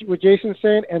agree with what Jason's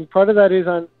saying, and part of that is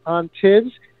on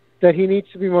Tibbs that he needs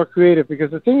to be more creative,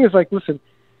 because the thing is, like, listen,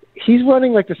 he's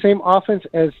running like the same offense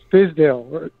as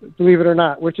Fizdale, believe it or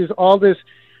not, which is all this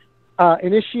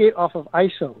initiate off of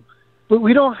ISO. But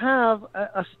we don't have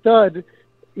a stud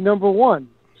number one.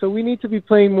 So we need to be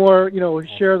playing more,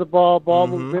 share the ball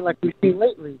movement like we've seen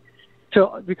lately.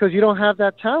 Because you don't have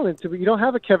that talent. You don't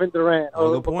have a Kevin Durant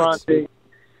or LeBron James.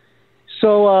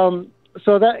 So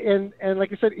that and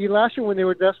like I said, last year when they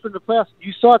were desperate in the playoffs,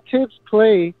 you saw Tibbs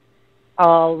play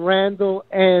Randall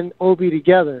and Obi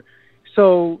together.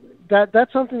 So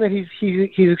that's something that he's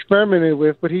experimented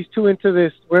with, but he's too into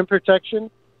this rim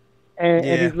protection, and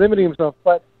he's limiting himself.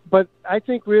 But I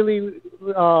think really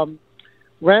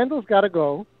Randall's got to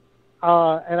go,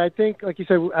 and I think, like you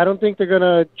said, I don't think they're going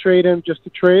to trade him just to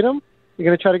trade him. They're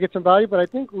going to try to get some value, but I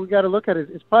think we got to look at it.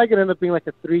 It's probably going to end up being like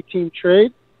a 3-team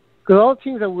trade, because all the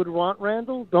teams that would want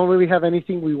Randall don't really have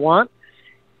anything we want.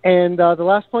 And the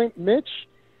last point, Mitch.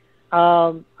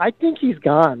 I think he's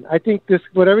gone. I think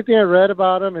with everything I read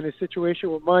about him and his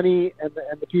situation with money and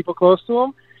the people close to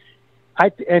him,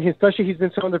 and especially he's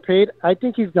been so underpaid, I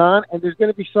think he's gone, and there's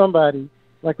going to be somebody,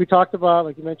 like we talked about,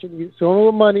 like you mentioned, someone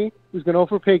with money who's going to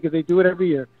overpay, because they do it every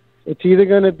year. It's either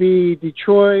going to be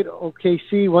Detroit,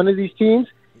 OKC, one of these teams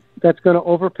that's going to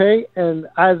overpay. And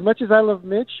as much as I love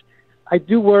Mitch, I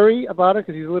do worry about him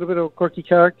because he's a little bit of a quirky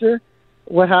character.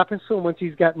 What happens to him once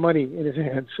he's got money in his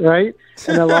hands, right?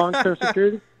 And a long-term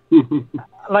security.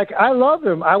 Like, I love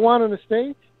him. I want him to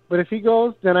stay. But if he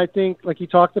goes, then I think, like he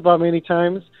talked about many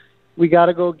times, we got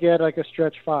to go get, like, a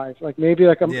stretch five. Like, maybe,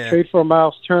 like, a trade for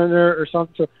Miles Turner or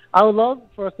something. So I would love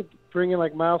for us to bring in,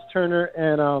 like, Miles Turner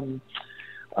and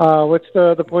what's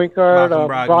the point guard?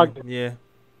 Brogdon. Yeah.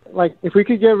 Like, if we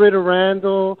could get rid of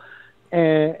Randall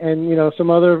and some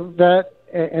other vet,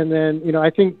 and then, I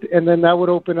think, and then that would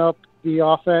open up the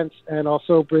offense and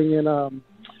also bring in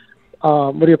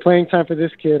playing time for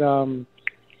this kid,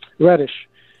 Reddish.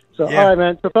 So, all right,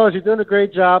 man. So, fellas, you're doing a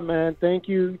great job, man. Thank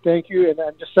you. And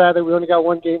I'm just sad that we only got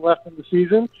one game left in the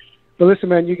season. But listen,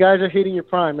 man, you guys are hitting your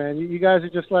prime, man. You guys are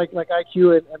just like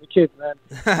IQ and the kids, man.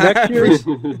 Next year,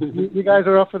 you guys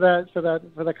are up for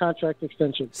that contract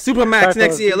extension. Supermax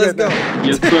next year. Let's go.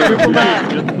 Yes, sir.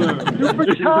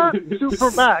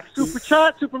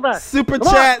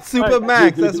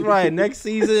 Supermax. That's right. Next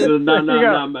season.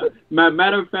 No.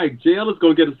 Matter of fact, Jay Ellis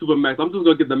gonna get a Supermax. I'm just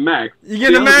gonna get the max. You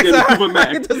get the max.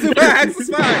 Supermax. The Supermax is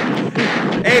fine.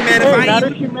 Hey, man,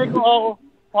 if you make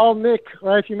all Knick,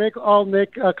 right? If you make all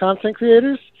Knick content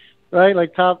creators, right,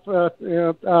 like top,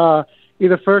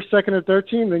 either first, second, or third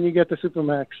team, then you get the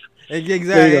Supermax.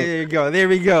 Exactly. There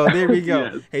we go.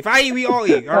 Yes. Hey, if I eat, we all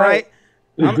eat. All right.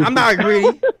 I'm not greedy.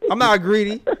 I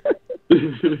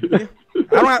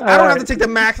don't have to take the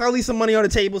max. I'll leave some money on the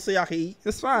table so y'all can eat.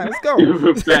 It's fine. Let's go.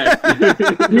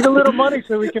 Need a little money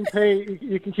so we can pay.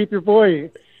 You can keep your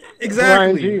boy.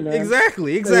 Exactly.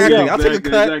 I'll take a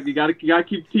cut. Exactly. You gotta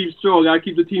keep the team strong. Gotta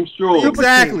keep the team strong.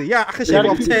 Exactly. Yeah, I can shave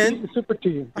off 10. Super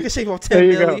team. I can shave off 10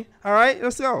 million. All right,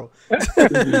 let's go. All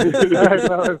right,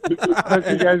 fellas. Hope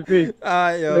you guys be. All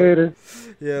right, yo. Later.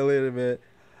 Yeah, later, man.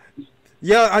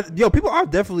 Yo, people are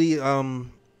definitely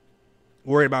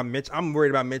worried about Mitch. I'm worried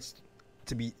about Mitch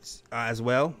to be as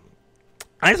well.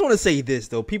 I just want to say this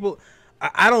though, people.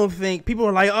 I don't think people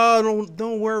are like, oh,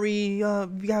 don't worry.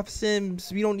 We have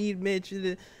Sims. We don't need Mitch.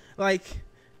 Like,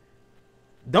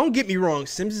 don't get me wrong.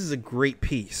 Sims is a great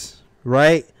piece,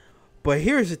 right? But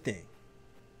here's the thing.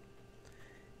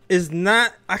 It's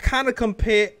not. I kind of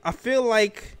compare. I feel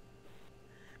like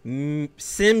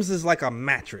Sims is like a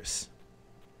mattress,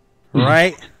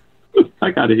 right? I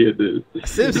gotta hear this.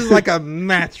 Sims is like a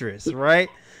mattress, right?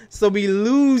 So we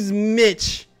lose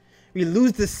Mitch. We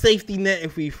lose the safety net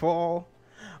if we fall.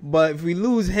 But if we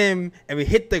lose him and we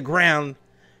hit the ground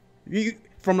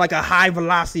from like a high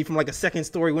velocity, from like a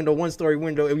second-story window, one-story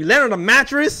window, if we land on a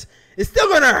mattress, it's still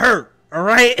going to hurt, all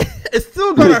right? It's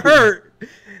still going to hurt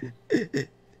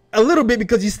a little bit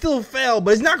because you still fell,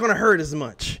 but it's not going to hurt as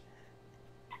much.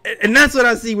 And that's what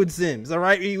I see with Sims, all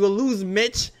right? You will lose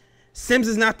Mitch. Sims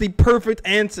is not the perfect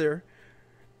answer,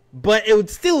 but it would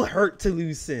still hurt to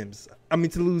lose Sims. I mean,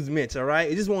 to lose Mitch, all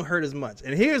right? It just won't hurt as much.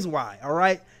 And here's why, all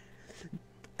right?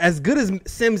 As good as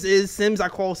Sims is, I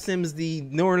call Sims the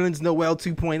New Orleans Noel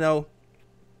 2.0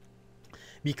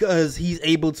 because he's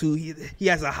able to, he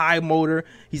has a high motor.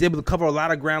 He's able to cover a lot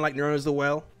of ground like New Orleans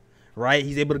Noel, right?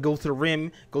 He's able to go to the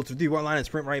rim, go to the 3-point line and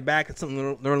sprint right back. That's something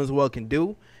New Orleans Noel can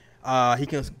do. He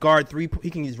can guard three. He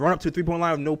can run up to the 3-point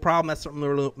line with no problem. That's something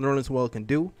Nerlens well can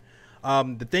do.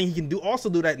 The thing he can also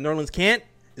do that Nerlens can't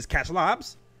is catch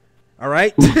lobs. All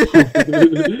right.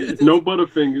 No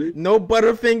butterfingers. No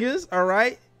butterfingers. All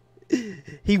right.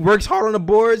 He works hard on the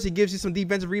boards. He gives you some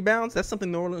defensive rebounds. That's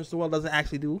something Nerlens well doesn't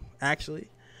actually do.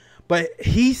 But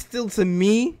he still, to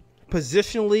me,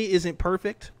 positionally isn't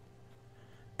perfect.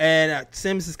 And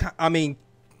Sims is,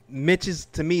 Mitch is,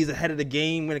 to me, is ahead of the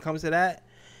game when it comes to that.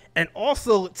 And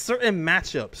also certain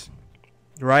matchups,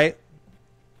 right?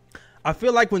 I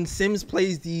feel like when Sims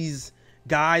plays these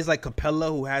guys like Capella,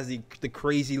 who has the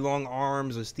crazy long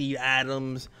arms, or Steve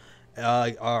Adams,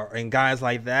 and guys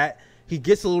like that, he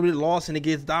gets a little bit lost and it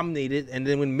gets dominated. And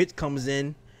then when Mitch comes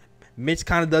in, Mitch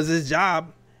kind of does his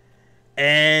job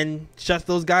and shuts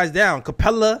those guys down.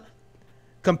 Capella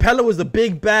was a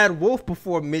big bad wolf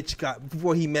before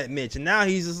he met Mitch, and now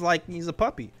he's just like he's a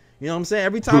puppy. You know what I'm saying?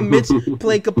 Every time Mitch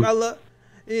played Capella,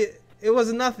 it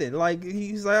wasn't nothing. Like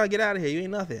he's like, oh, get out of here, you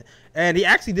ain't nothing. And he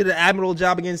actually did an admirable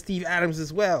job against Steve Adams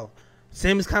as well.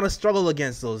 Sims kind of struggled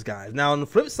against those guys. Now on the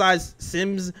flip side,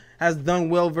 Sims has done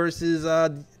well versus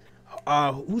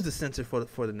who's the center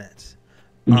for the Nets?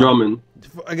 Drummond.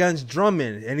 Against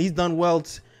Drummond, and he's done well.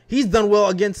 He's done well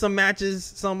against some matches,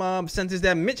 some centers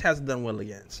that Mitch hasn't done well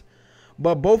against.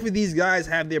 But both of these guys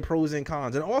have their pros and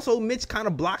cons. And also, Mitch kind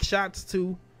of blocks shots,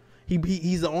 too.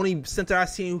 He's the only center I've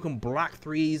seen who can block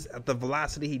threes at the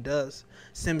velocity he does.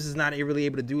 Sims is not really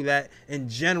able to do that. In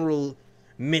general,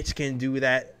 Mitch can do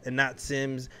that and not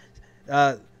Sims.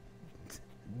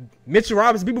 Mitchell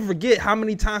Robinson, people forget how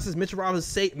many times has Mitchell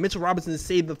Robinson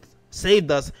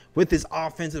saved us with his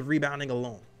offensive rebounding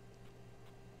alone.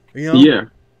 You know? Yeah.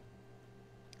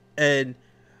 And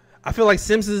I feel like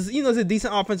Sims is a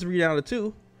decent offensive rebounder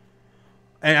too.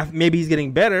 And maybe he's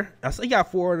getting better. He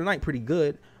got 4 tonight, pretty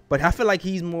good. But I feel like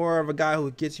he's more of a guy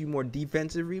who gets you more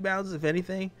defensive rebounds, if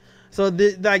anything. So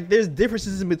there's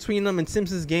differences in between them, and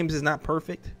Sims' games is not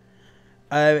perfect.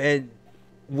 And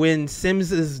when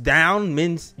Sims is down,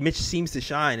 Mitch seems to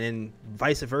shine, and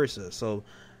vice versa. So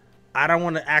I don't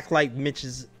want to act like Mitch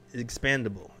is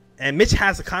expandable. And Mitch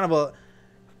has a kind of a,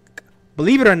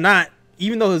 believe it or not,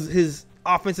 even though his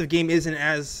offensive game isn't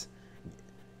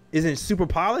super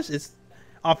polished, it's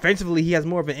offensively he has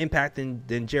more of an impact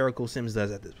than Jericho Sims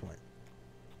does at this point.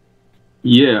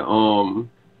 Yeah,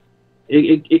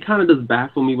 it kind of does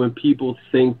baffle me when people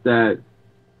think that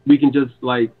we can just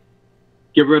like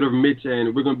get rid of Mitch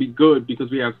and we're gonna be good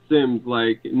because we have Sims.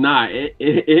 Like, nah, it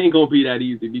ain't gonna be that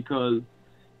easy because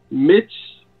Mitch,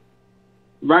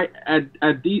 right at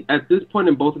this point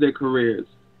in both of their careers,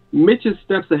 Mitch is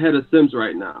steps ahead of Sims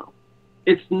right now.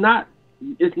 It's not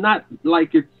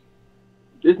like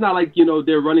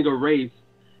they're running a race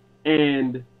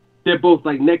and they're both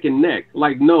like neck and neck.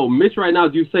 Like, no, Mitch right now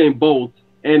is Usain Bolt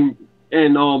and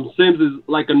Sims is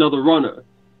like another runner.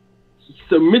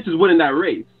 So Mitch is winning that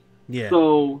race. Yeah.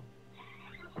 So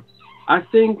I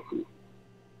think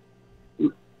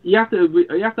you have to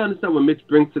understand what Mitch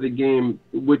brings to the game,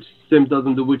 which Sims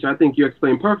doesn't do, which I think you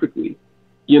explained perfectly.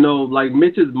 Like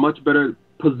Mitch is much better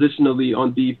positionally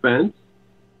on defense.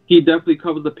 He definitely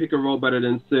covers the pick and roll better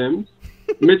than Sims.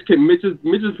 Mitch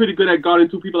is pretty good at guarding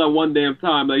 2 people at one damn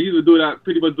time. Like he's been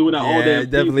pretty much doing that all damn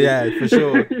season. Definitely has, for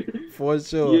sure. For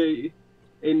sure. Yeah,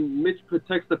 and Mitch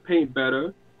protects the paint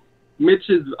better. Mitch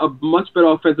is a much better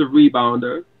offensive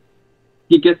rebounder.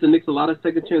 He gets the Knicks a lot of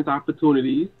second chance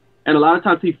opportunities, and a lot of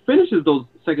times he finishes those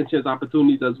second chance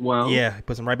opportunities as well. Yeah, he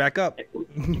puts them right back up.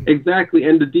 Exactly,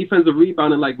 and the defensive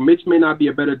rebounding, like Mitch may not be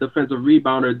a better defensive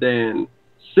rebounder than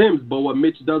Sims, but what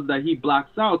Mitch does is that he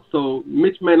blocks out. So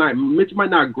Mitch might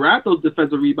not grab those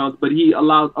defensive rebounds, but he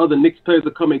allows other Knicks players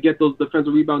to come and get those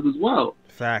defensive rebounds as well.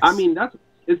 Facts. I mean,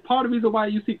 it's part of the reason why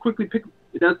you see Quickley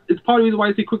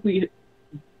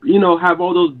have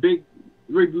all those big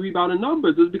rebounding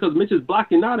numbers. Is because Mitch is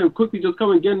blocking out and Quickley just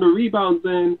coming getting the rebounds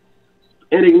and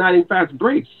igniting fast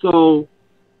breaks. So,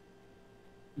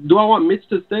 do I want Mitch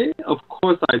to stay? Of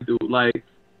course I do. Like,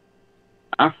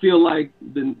 I feel like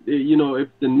if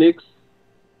the Knicks,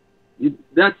 Mitch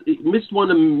is one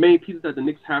of the main pieces that the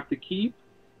Knicks have to keep.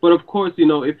 But of course,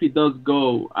 if he does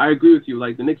go, I agree with you.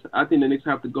 Like I think the Knicks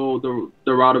have to go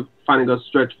the route of finding a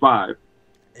stretch 5,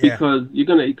 because you're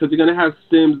gonna have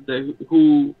Sims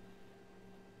who,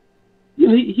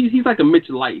 he's like a Mitch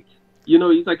light.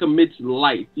 He's like a Mitch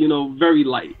light. Very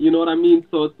light. You know what I mean?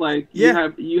 So it's like you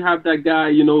have that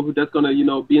guy, who that's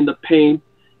gonna be in the paint,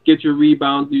 get your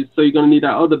rebounds. So you're gonna need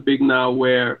that other big now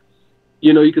where,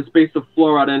 you can space the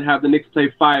floor out and have the Knicks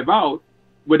play 5 out,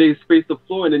 where they space the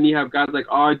floor, and then you have guys like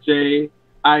RJ,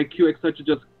 IQ, etc.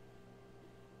 just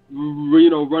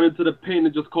run into the paint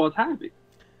and just cause havoc.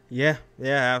 Yeah,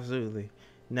 absolutely.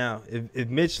 Now, if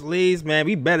Mitch leaves, man,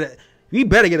 we better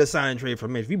get a sign and trade for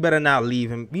Mitch. We better not leave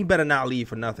him. We better not leave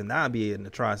for nothing. That'll be an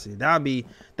atrocity.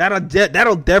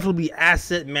 That'll definitely be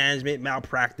asset management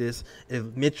malpractice if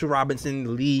Mitchell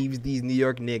Robinson leaves these New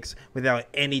York Knicks without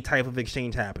any type of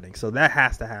exchange happening. So that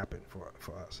has to happen for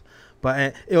us.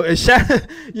 But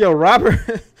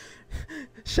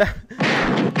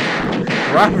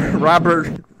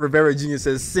Robert Rivera Jr.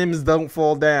 says Sims don't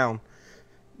fall down.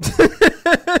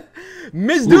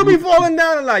 Mitch do be falling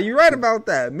down a lot. You're right about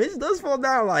that. Mitch does fall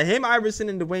down a lot. Him, Iverson,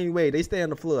 and Dwayne Wade, they stay on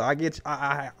the floor. I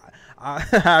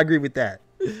agree with that.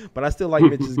 But I still like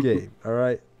Mitch's game. All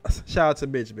right. Shout out to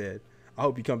Mitch, man. I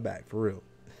hope you come back for real.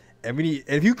 And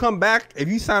if you come back, if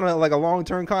you sign a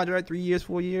long-term contract, 3 years,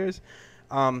 4 years,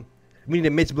 we need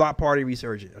a Mitch Block Party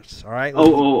resurgence. All right.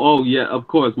 Oh yeah, of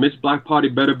course. Mitch Block Party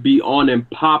better be on and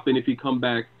popping if he come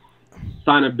back.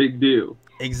 Sign a big deal.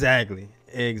 Exactly.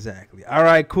 All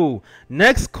right, cool.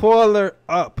 Next caller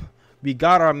up, we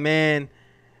got our man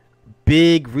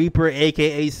Big Reaper,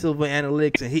 aka Silver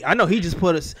Analytics, and I know he just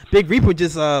Big Reaper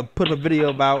just put a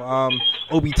video about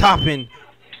Obi Toppin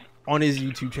on his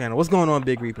YouTube channel. What's going on,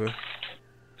 Big Reaper?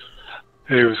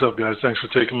 Hey, what's up, guys? Thanks for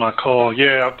taking my call.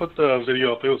 Yeah, I put the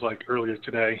video up. It was like earlier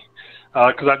today.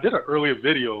 Because I did an earlier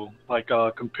video,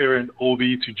 comparing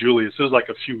Obi to Julius. It was like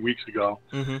a few weeks ago.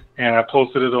 Mm-hmm. And I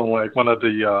posted it on like one of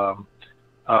the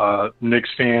Knicks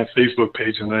fan Facebook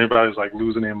pages, and everybody was like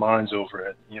losing their minds over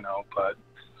it, But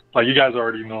like you guys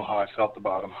already know how I felt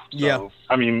about him. So, yeah.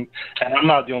 I mean, and I'm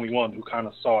not the only one who kind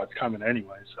of saw it coming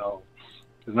anyway. So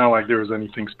it's not like there was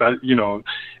anything special,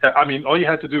 I mean, all you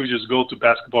had to do was just go to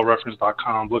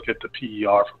basketballreference.com, look at the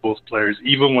PER for both players,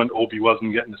 even when Obi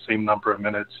wasn't getting the same number of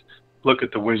minutes. Look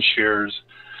at the win shares,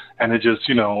 and it just,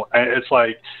 it's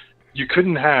like you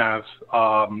couldn't have.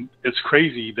 It's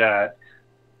crazy that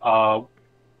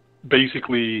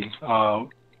basically, I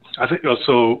think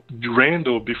so.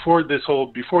 Randall before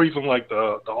even like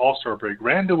the All-Star break,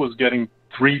 Randall was getting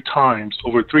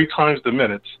over three times the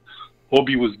minutes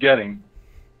Obi was getting,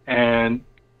 and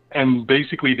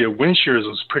basically their win shares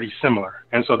was pretty similar,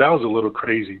 and so that was a little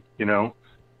crazy,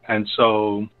 and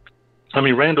so I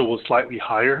mean Randall was slightly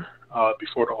higher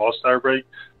before the All-Star break,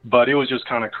 but it was just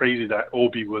kind of crazy that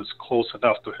Obi was close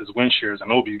enough to his win shares,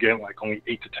 and Obi's getting like only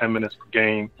 8 to 10 minutes per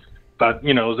game. But,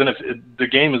 the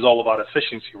game is all about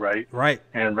efficiency, right? Right.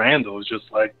 And Randall is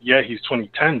just like, yeah, he's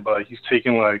 20-10, but he's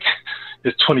taking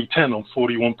it's 20-10 on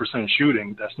 41%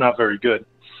 shooting. That's not very good,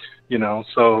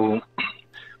 So,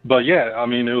 but yeah, I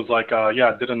mean, it was like, I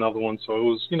did another one. So it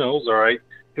was, it was all right.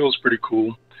 It was pretty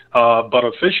cool. But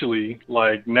officially,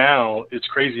 now, it's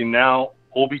crazy now.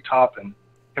 Obi Toppin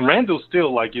and Randall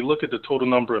still, you look at the total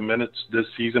number of minutes this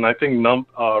season, I think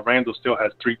Randall still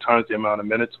has 3 times the amount of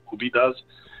minutes Obi does,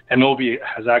 and Obi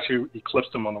has actually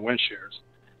eclipsed him on the win shares.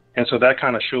 And so that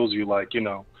kind of shows you, what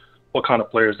kind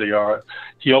of players they are.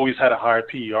 He always had a higher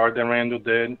PER than Randall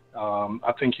did.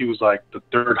 I think he was the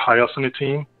 3rd highest on the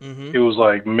team. Mm-hmm. It was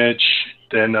Mitch,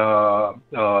 then I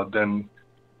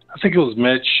think it was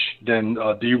Mitch, then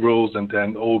D Rose, and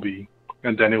then Obi,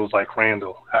 and then it was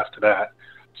Randall after that.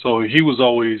 So he was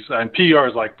always, and PR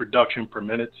is production per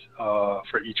minute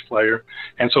for each player.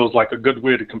 And so it's a good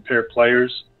way to compare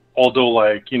players. Although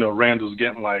Randall's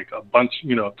getting a bunch,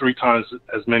 3 times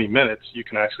as many minutes, you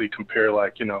can actually compare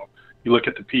you look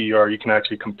at the PER, you can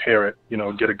actually compare it,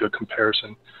 get a good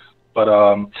comparison. But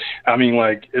I mean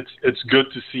it's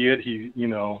good to see it. He,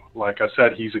 like I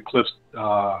said, he's eclipsed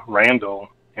Randall,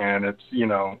 and it's,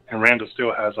 and Randall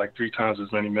still has 3 times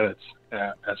as many minutes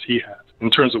as he has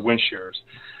in terms of win shares.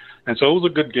 And so it was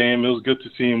a good game. It was good to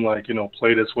see him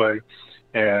play this way.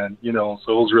 And, so it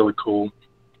was really cool.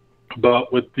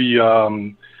 But with the,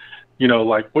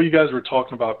 what you guys were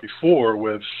talking about before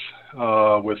with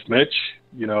Mitch,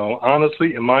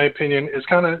 honestly, in my opinion, it's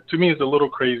to me, it's a little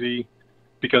crazy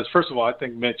because first of all, I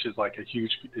think Mitch is a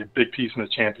big piece in the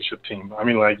championship team. I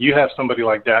mean, you have somebody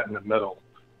like that in the middle.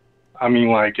 I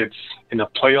mean, it's in the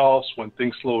playoffs when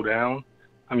things slow down.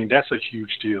 I mean, that's a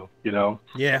huge deal,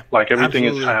 Yeah. Everything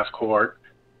absolutely. is half court.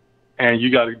 And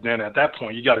then at that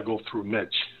point, you got to go through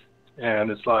Mitch.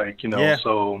 And it's yeah.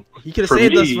 So he could have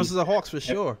saved us versus the Hawks for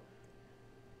sure.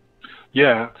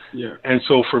 Yeah. Yeah. And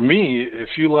so for me,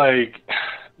 if you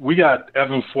we got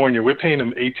Evan Fournier, we're paying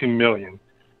him $18 million.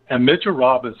 And Mitchell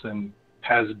Robinson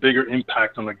has a bigger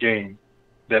impact on the game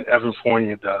than Evan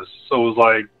Fournier does. So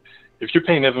it's if you're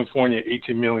paying Evan Fournier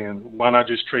 $18 million, why not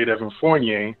just trade Evan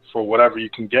Fournier for whatever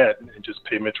you can get and just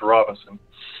pay Mitchell Robinson?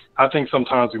 I think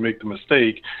sometimes we make the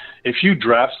mistake. If you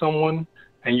draft someone,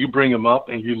 and you bring him up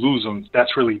and you lose him,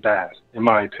 that's really bad, in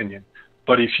my opinion.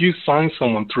 But if you sign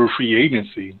someone through free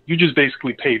agency, you just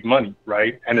basically paid money,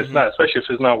 right? And it's not, especially if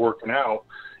it's not working out,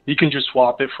 you can just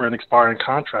swap it for an expiring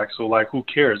contract. So, like, who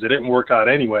cares? It didn't work out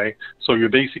anyway, so you're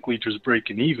basically just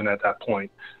breaking even at that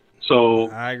point. So,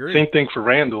 I agree. Same thing for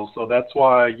Randall. So that's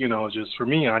why, just for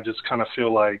me, I just kind of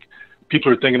feel like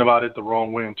people are thinking about it the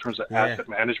wrong way in terms of asset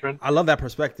management. I love that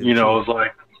perspective. It's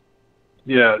like,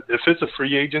 if it's a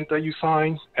free agent that you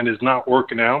sign and is not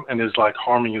working out and is, like,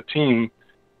 harming your team,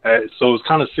 so it's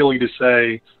kind of silly to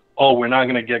say, oh, we're not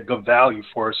going to get good value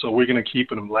for it, so we're going to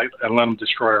keep him and let him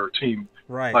destroy our team.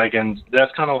 Right. Like, and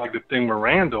that's kind of like the thing with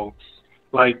Randall.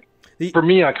 Like, for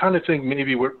me, I kind of think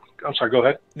maybe I'm sorry, go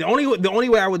ahead. The only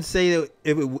way I would say that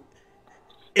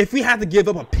if we had to give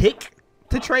up a pick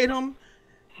to trade him,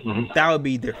 that would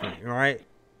be different, right?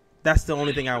 That's the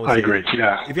only thing I would say. I agree,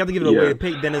 yeah. If you have to give it away to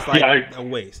pick, then it's like a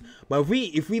waste. But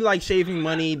if we like shaving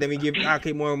money, then we give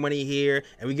more money here,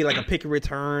 and we get like a pick in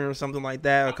return or something like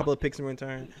that, a couple of picks in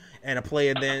return, and a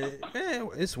player, then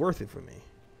it's worth it for me.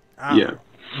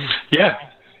 Yeah.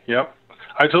 Yep.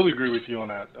 I totally agree with you on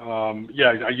that.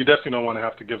 You definitely don't want to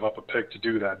have to give up a pick to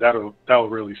do that. That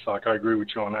would really suck. I agree with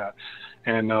you on that.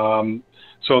 And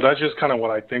so that's just kind of what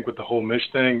I think with the whole Mitch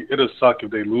thing. It'll suck if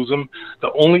they lose him.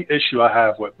 The only issue I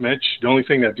have with Mitch, the only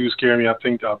thing that do scare me, I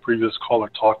think our previous caller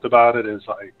talked about it, is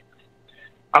like,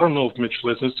 I don't know if Mitch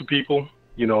listens to people.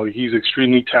 He's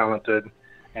extremely talented,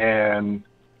 and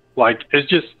like, it's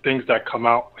just things that come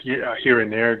out here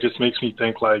and there. It just makes me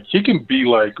think, like, he can be,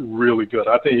 like, really good.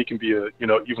 I think he can be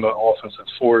even an offensive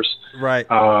force. Right.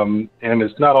 And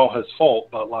it's not all his fault,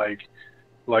 but, like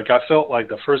I felt like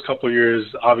the first couple of years,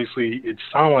 obviously, it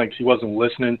sounded like he wasn't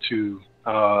listening to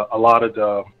a lot of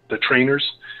the trainers,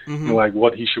 like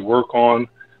what he should work on.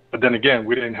 But then again,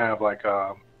 we didn't have, like,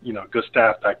 good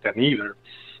staff back then either.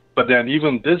 But then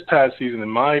even this past season, in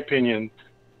my opinion,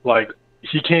 like,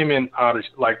 he came in out of,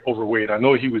 like, overweight. I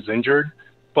know he was injured,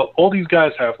 but all these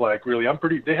guys have, like, really,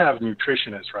 they have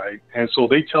nutritionists, right? And so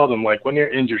they tell them, like, when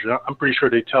they're injured, I'm pretty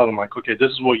sure they tell them, like, okay,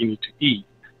 this is what you need to eat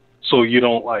so you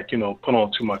don't, like, put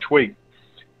on too much weight.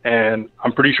 And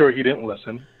I'm pretty sure he didn't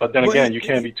listen. But then again, you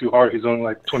can't be too hard. He's only,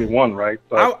 like, 21, right?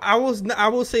 But I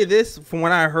will say this, from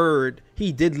what I heard,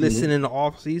 he did listen in the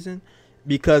off season,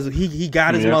 because he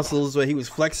got his muscles, where he was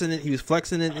flexing it. He was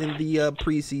flexing it in the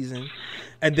preseason.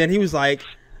 And then he was like,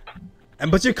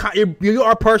 but you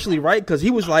are partially right, because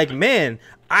he was like, man,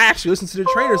 I actually listen to the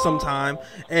trainer sometime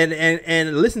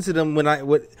and listen to them when I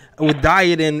with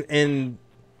diet and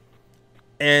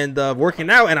working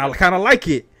out, and I kind of like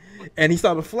it. And he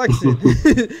started flexing.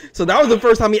 So that was the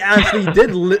first time he actually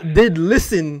did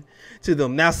listen to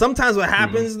them. Now, sometimes what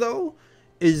happens though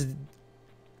is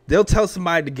they'll tell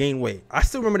somebody to gain weight. I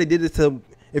still remember they did this to,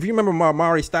 if you remember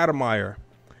Mari Stoudemire.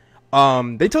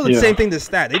 They told the same thing to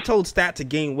Stat. They told Stat to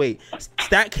gain weight.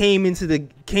 Stat came in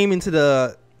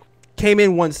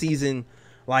one season,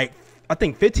 like, I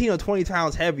think 15 or 20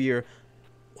 pounds heavier,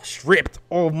 stripped,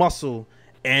 all muscle,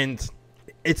 and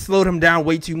it slowed him down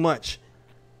way too much.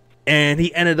 And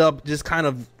he ended up just kind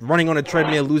of running on a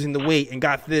treadmill, losing the weight, and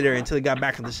got fitter until he got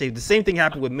back into shape. The same thing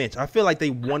happened with Mitch. I feel like they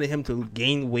wanted him to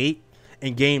gain weight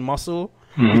and gain muscle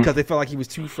because they felt like he was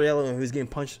too frail and he was getting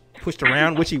pushed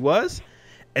around, which he was.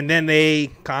 And then they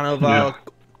kind of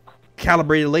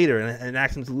calibrated later and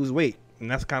asked him to lose weight. And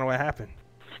that's kind of what happened.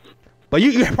 But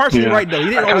you're partially right, though.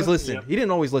 He didn't always listen. He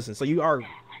didn't always listen. So you are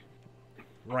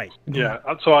right. Yeah.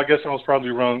 So I guess I was probably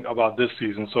wrong about this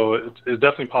season. So it's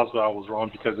definitely possible I was wrong,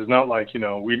 because it's not like, we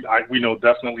know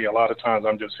definitely a lot of times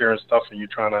I'm just hearing stuff and you're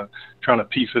trying to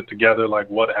piece it together, like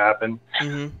what happened.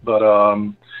 But,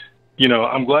 I'm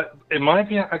glad. In my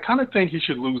opinion, I kind of think he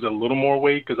should lose a little more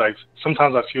weight, because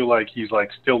sometimes I feel like he's,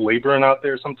 like, still laboring out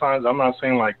there sometimes. I'm not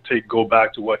saying, like, go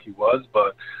back to what he was,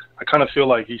 but I kind of feel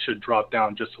like he should drop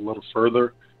down just a little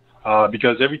further,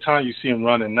 because every time you see him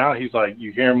running now, he's like,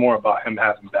 you hear more about him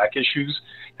having back issues.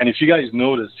 And if you guys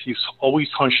notice, he's always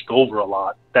hunched over a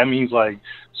lot. That means, like,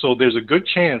 so there's a good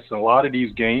chance in a lot of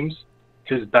these games,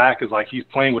 his back is like he's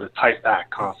playing with a tight back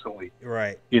constantly.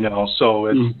 Right. So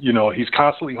it's, he's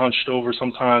constantly hunched over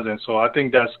sometimes. And so I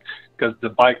think that's because the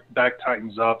back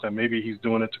tightens up, and maybe he's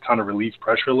doing it to kind of relieve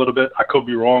pressure a little bit. I could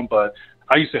be wrong, but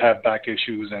I used to have back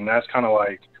issues, and that's kind of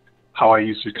like how I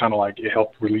used to kind of like, it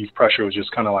helped relieve pressure, was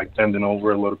just kind of like bending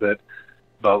over a little bit.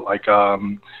 But like, I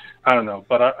don't know,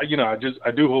 but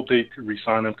I do hope they could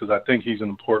re-sign him, because I think he's an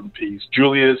important piece.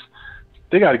 Julius,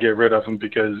 they got to get rid of him,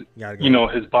 because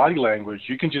his body language,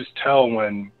 you can just tell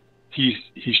when he's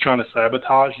trying to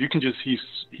sabotage. You can just he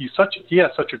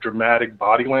has such a dramatic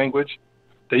body language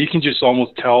that you can just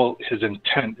almost tell his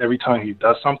intent every time he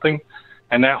does something.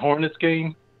 And that Hornets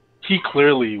game, he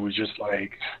clearly was just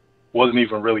like, wasn't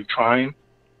even really trying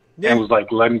and was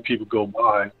like letting people go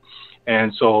by.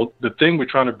 And so the thing we're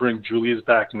trying to bring Julius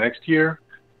back next year,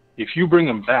 if you bring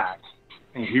him back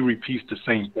and he repeats the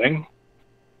same thing,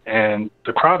 and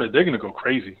the crowd, they're going to go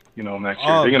crazy, next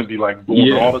year. They're going to be like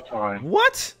booing all the time.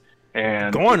 What?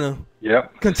 And going to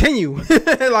continue.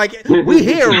 Like, we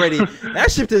here already.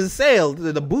 That ship has sailed.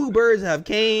 The Boo Birds have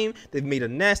came. They've made a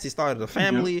nest. They started a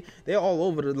family. They're all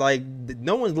over the, like,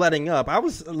 no one's letting up. I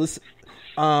was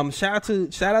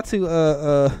shout out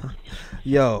to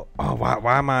yo,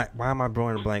 why am I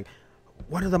drawing a blank?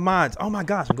 What are the mods? Oh my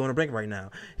gosh, I'm going to blank right now.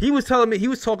 He was talking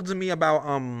to me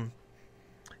about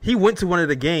he went to one of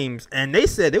the games and they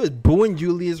said they was booing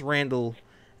Julius Randle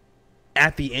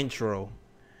at the intro.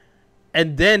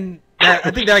 And then I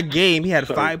think that game he had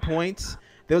 5 points.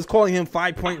 They was calling him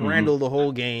 5 Point Randle the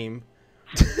whole game.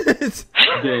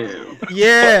 Damn.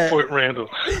 Yeah. 5 Point Randle.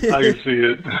 I can see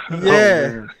it.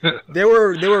 Yeah. They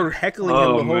were heckling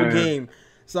him the whole man. game.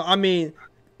 So I mean,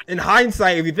 in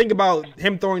hindsight, if you think about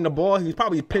him throwing the ball, he was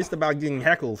probably pissed about getting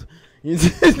heckled.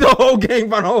 The whole game,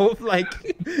 but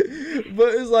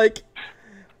it's like,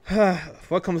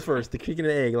 what comes first, the chicken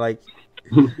and the egg? Like,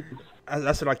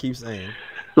 that's what I keep saying.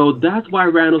 So that's why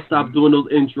Randall stopped doing those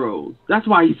intros. That's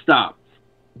why he stopped.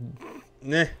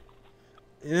 Nah.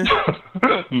 Yeah.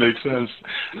 Makes sense.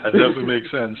 That definitely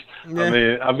makes sense.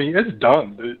 Yeah. I mean, it's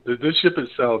done. This ship is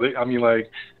sold. They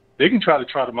can try to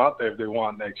trot him out there if they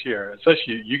want next year.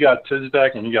 Especially you got Tibbs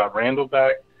back and you got Randall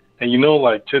back, and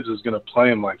like Tibbs is going to play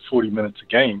him like 40 minutes a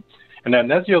game. And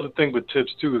that's the other thing with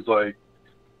Tibbs too is like,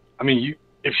 I mean,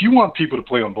 if you want people to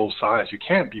play on both sides, you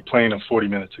can't be playing them 40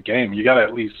 minutes a game. You got to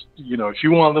at least, if you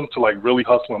want them to like really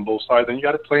hustle on both sides, then you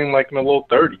got to play them like in the low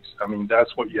 30s. I mean,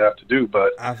 that's what you have to do.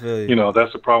 But, I feel you.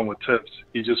 That's the problem with Tibbs.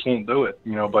 He just won't do it,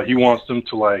 but he wants them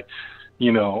to like,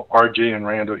 RJ and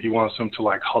Randall, he wants them to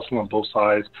like hustle on both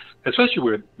sides, especially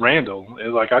with Randall.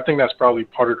 Like, I think that's probably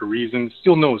part of the reason.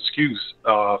 Still no excuse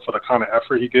for the kind of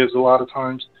effort he gives a lot of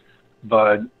times.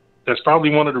 But that's probably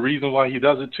one of the reasons why he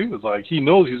does it too. Is like he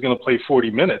knows he's going to play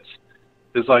 40 minutes.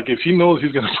 It's like if he knows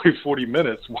he's going to play 40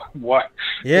 minutes, why?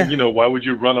 Yeah. Why would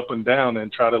you run up and down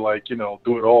and try to like do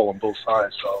it all on both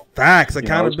sides? So facts,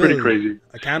 accountability, it's pretty crazy.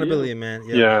 Accountability, man.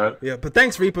 Yeah. But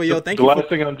thanks, Reaper. Yo, thank you. The last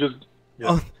thing I'm just.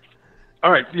 Yeah. Oh.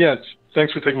 All right. Yeah.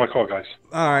 Thanks for taking my call, guys.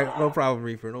 All right. No problem,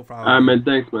 Reaper. No problem. All right, man.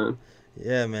 Thanks, man.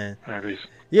 Yeah, man. All right, peace.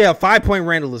 Yeah, 5 Point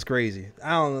Randall is crazy. I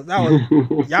don't know.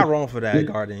 Y'all wrong for that,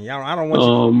 Garden. I don't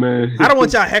want man. I don't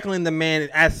want y'all heckling the man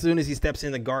as soon as he steps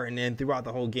in the Garden and throughout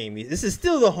the whole game. This is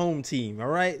still the home team, all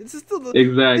right? This is still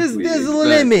exactly. There's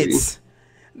limits.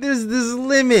 There's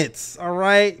limits, all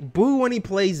right? Boo when he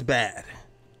plays bad.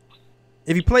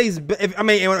 If he plays,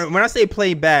 when I say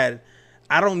play bad,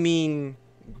 I don't mean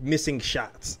missing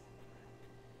shots.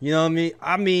 You know what I mean?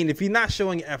 I mean if he's not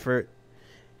showing effort.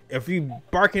 If you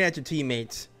barking at your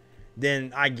teammates,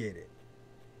 then I get it.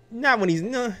 Not when he's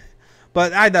no,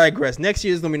 but I digress. Next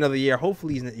year is gonna be another year.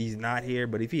 Hopefully he's not here,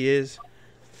 but if he is,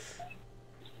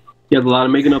 he has a lot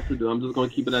of making up to do. I'm just gonna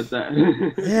keep it at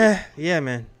that. yeah,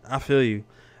 man. I feel you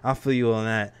on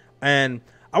that. And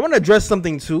I want to address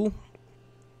something too,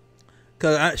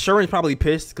 because Sherman's probably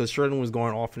pissed because Sherman was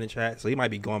going off in the chat, so he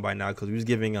might be going by now because he was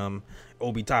giving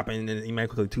Obi Toppin and he might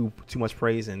put too much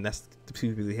praise, and that's the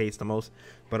people he hates the most.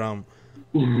 But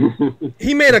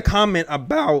he made a comment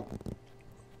about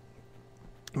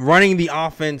running the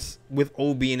offense with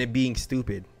Obi and it being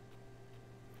stupid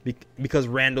because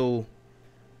Randall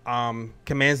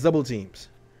commands double teams.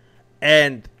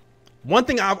 And one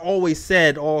thing I've always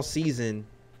said all season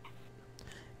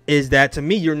is that to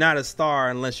me you're not a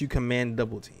star unless you command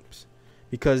double teams,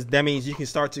 because that means you can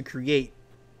start to create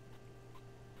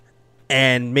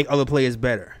and make other players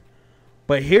better.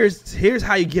 But here's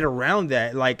how you get around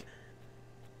that. Like,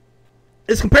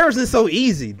 this comparison is so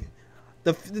easy.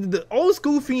 The old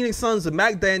school Phoenix Suns of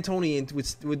Mac D'Antoni and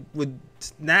with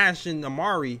Nash and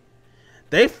Amari,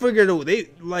 they figured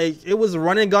it was a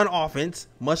run and gun offense,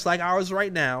 much like ours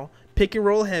right now. Pick and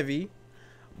roll heavy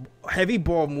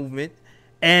ball movement,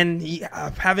 and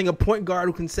having a point guard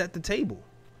who can set the table.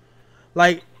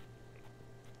 Like,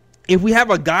 if we have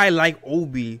a guy like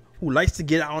Obi who likes to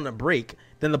get out on a break,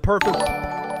 then the perfect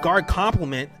guard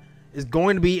complement is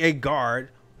going to be a guard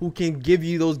who can give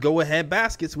you those go-ahead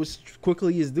baskets, which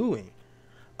Quickley is doing.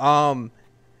 And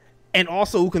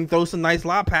also who can throw some nice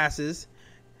lob passes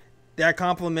that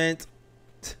complement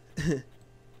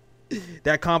his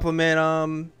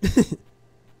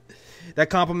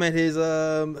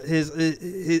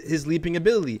leaping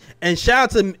ability. And shout out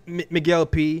to Miguel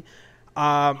P.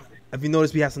 If you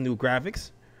notice, we have some new graphics.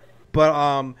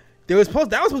 But That was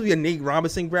supposed to be a Nate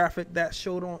Robinson graphic that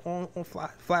showed on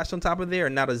Flash on top of there,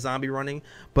 and not a zombie running.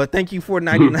 But thank you for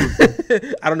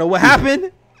 99. I don't know what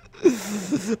happened,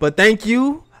 but thank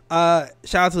you. Shout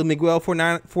out to Miguel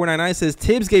 499 says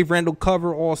Tibbs gave Randall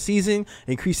cover all season,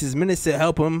 increased his minutes to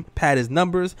help him pad his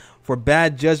numbers. For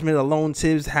bad judgment alone,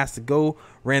 Tibbs has to go.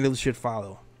 Randall should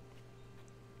follow.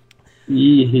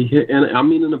 Yeah, and I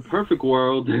mean, in a perfect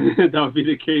world, that would be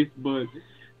the case. But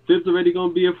Tibbs already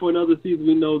gonna be here for another season.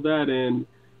 We know that. And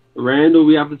Randall,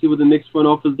 we have to see what the Knicks front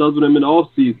office does with him in the off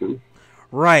season.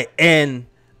 Right, and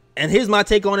here's my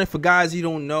take on it for guys you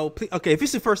don't know. Please, okay, if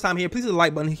it's your first time here, please hit the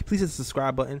like button. Please hit the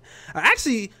subscribe button.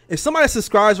 Actually, if somebody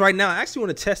subscribes right now, I actually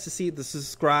want to test to see if the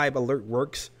subscribe alert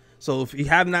works. So if you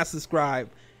have not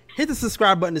subscribed, hit the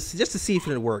subscribe button just to see if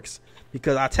it works.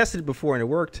 Because I tested it before and it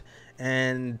worked.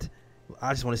 And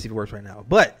I just want to see if it works right now.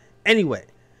 But anyway,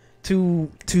 to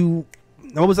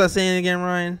what was I saying again,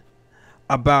 Ryan?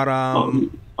 About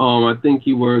I think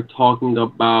you were talking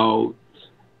about,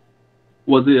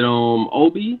 was it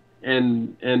Obi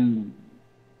and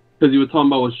because you were talking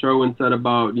about what Sherwin said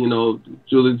about, you know,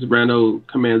 Julius Randle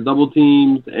commands double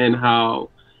teams and how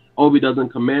Obi doesn't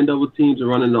command double teams and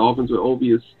running the offense with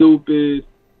Obi is stupid,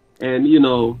 and you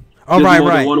know,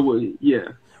 right. Yeah.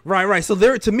 Right. So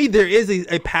to me, there is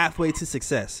a pathway to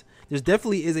success. There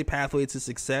definitely is a pathway to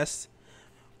success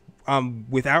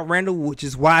without Randall, which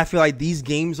is why I feel like these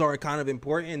games are kind of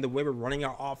important, and the way we're running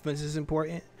our offense is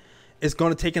important. It's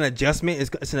going to take an adjustment.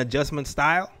 It's an adjustment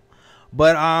style.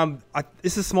 But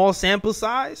it's a small sample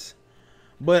size.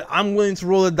 But I'm willing to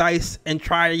roll the dice and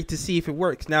try to see if it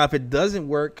works. Now, if it doesn't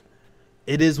work,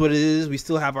 it is what it is. We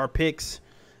still have our picks.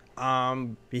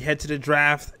 We head to the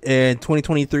draft in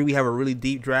 2023. We have a really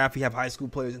deep draft. We have high school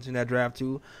players into that draft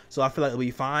too. So I feel like it'll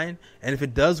be fine. And if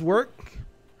it does work,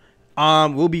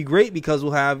 we'll be great because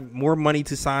we'll have more money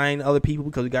to sign other people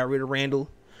because we got rid of Randall.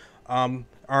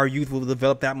 Our youth will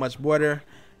develop that much better,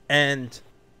 and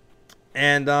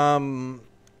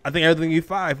I think everything will be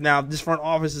fine. Now, this front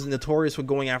office is notorious for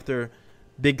going after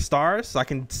big stars, so I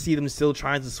can see them still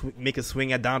trying to make a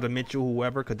swing at Donovan Mitchell,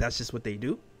 whoever, because that's just what they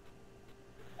do.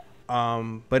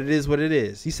 But it is what it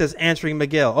is. He says answering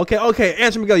Miguel. Okay,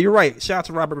 answering Miguel. You're right. Shout out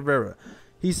to Robert Rivera.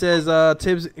 He says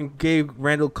Tibbs gave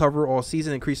Randall cover all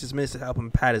season, increased his minutes to help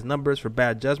him pad his numbers. For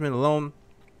bad judgment alone,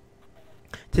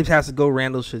 Tibbs has to go.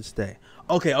 Randall should stay.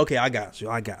 Okay, I got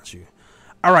you.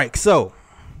 All right, so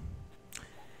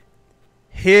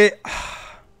here,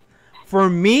 for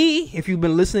me, if you've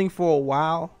been listening for a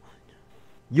while,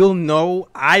 you'll know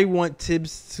I want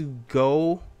Tibbs to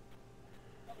go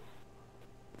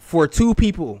for two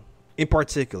people in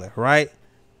particular, right?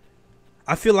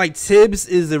 I feel like Tibbs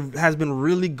has been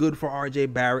really good for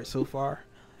RJ Barrett so far.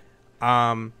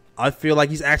 I feel like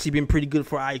he's actually been pretty good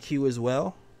for IQ as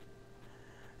well.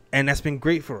 And that's been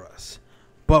great for us.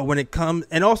 But when it comes,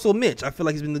 and also Mitch, I feel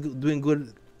like he's been doing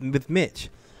good with Mitch.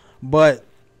 But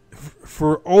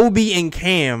for Obi and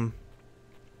Cam,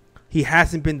 he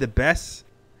hasn't been the best.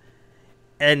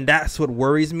 And that's what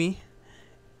worries me,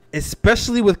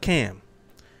 especially with Cam.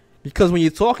 Because when you're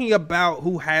talking about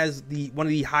who has one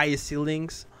of the highest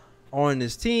ceilings on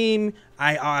this team,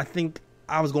 I think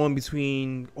I was going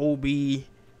between Obi.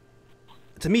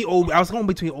 To me, I was going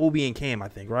between Obi and Cam, I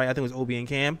think, right? I think it was Obi and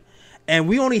Cam. And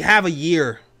we only have a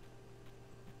year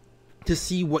to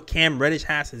see what Cam Reddish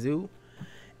has to do.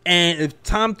 And if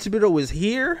Tom Thibodeau was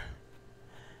here,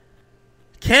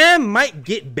 Cam might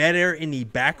get better in the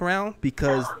background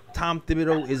because Tom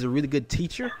Thibodeau is a really good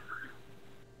teacher.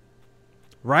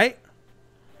 Right?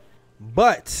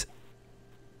 But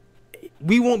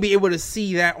we won't be able to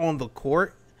see that on the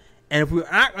court. And if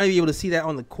we're not going to be able to see that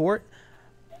on the court,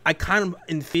 I kind of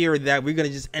in fear that we're going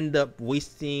to just end up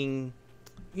wasting,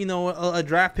 you know, a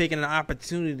draft pick and an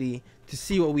opportunity to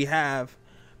see what we have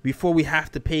before we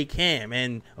have to pay Cam.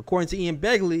 And according to Ian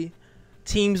Begley,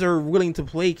 teams are willing to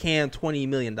pay Cam $20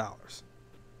 million.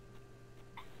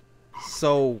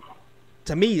 So,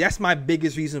 to me, that's my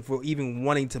biggest reason for even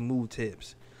wanting to move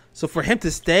Tibbs. So, for him to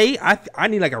stay, I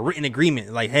need like a written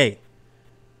agreement. Like, hey,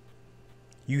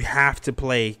 you have to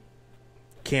play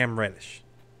Cam Reddish.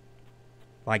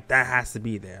 Like, that has to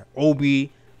be there.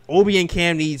 Obi and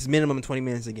Cam needs minimum 20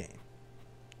 minutes a game.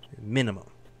 Minimum.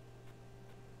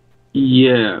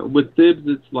 Yeah, with Tibbs,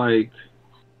 it's like,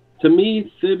 to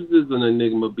me, Tibbs is an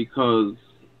enigma because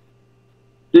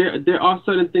there are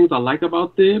certain things I like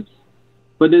about Tibbs,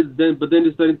 but then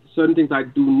there's certain things I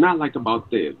do not like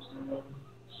about Tibbs.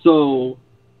 So,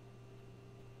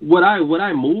 would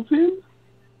I move him?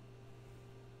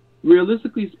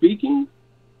 Realistically speaking,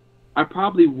 I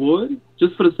probably would,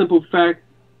 just for the simple fact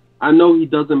I know he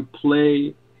doesn't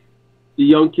play, the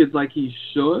young kids like he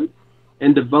should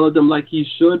and develop them like he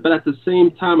should. But at the same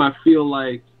time, I feel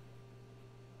like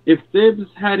if Thibs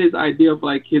had his idea of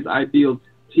like his ideal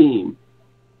team,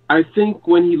 I think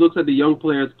when he looks at the young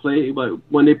players play, but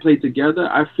when they play together,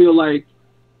 I feel like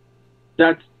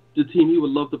that's the team he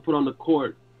would love to put on the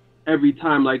court every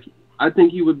time. Like, I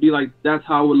think he would be like, that's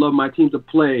how I would love my team to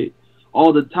play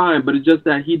all the time. But it's just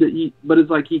that but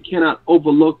it's like he cannot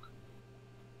overlook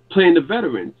playing the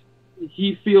veterans.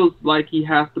 He feels like he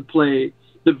has to play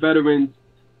the veterans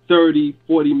 30,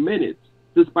 40 minutes,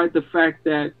 despite the fact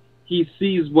that he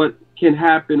sees what can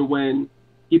happen when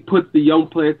he puts the young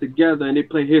players together and they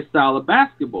play his style of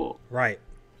basketball. Right.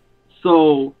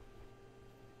 So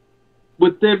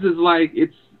with Thibs, is like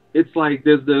it's like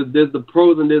there's the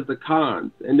pros and there's the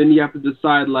cons, and then you have to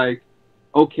decide like,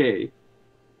 okay,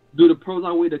 do the pros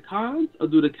outweigh the cons, or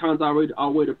do the cons outweigh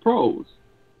the pros?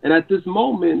 And at this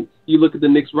moment, you look at the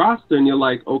Knicks roster and you're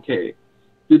like, okay,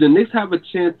 do the Knicks have a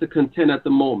chance to contend at the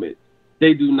moment?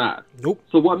 They do not. Nope.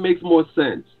 So what makes more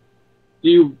sense? Do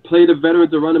you play the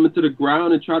veterans to run them into the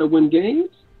ground and try to win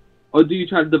games? Or do you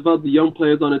try to develop the young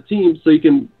players on the team so you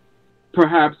can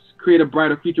perhaps create a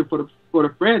brighter future for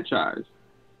the franchise?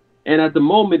 And at the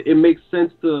moment, it makes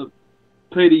sense to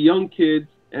play the young kids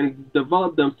and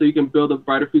develop them so you can build a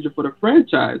brighter future for the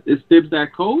franchise. Is Thibs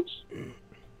that coach?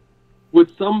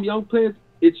 With some young players,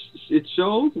 it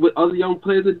shows. With other young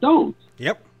players, it don't.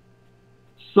 Yep.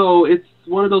 So it's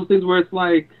one of those things where it's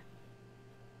like,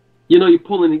 you know, you're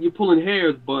pulling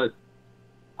hairs, but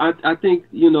I think,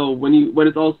 you know, when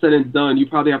it's all said and done, you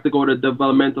probably have to go to a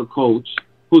developmental coach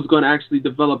who's going to actually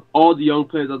develop all the young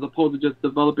players as opposed to just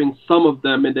developing some of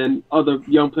them and then other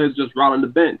young players just rot on the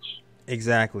bench.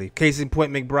 Exactly. Case in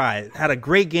point, McBride had a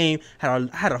great game,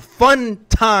 had a fun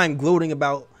time gloating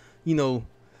about, you know,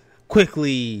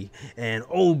 Quickley and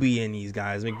Obi and these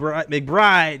guys.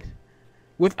 McBride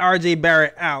with RJ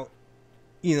Barrett out,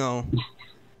 you know,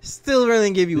 still really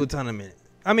didn't give you a ton of minutes.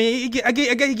 I mean, I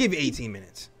guess he gave you 18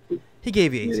 minutes. He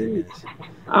gave you 18 minutes.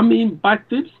 I mean, by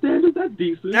Thibs standards, that's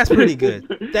decent. That's pretty good.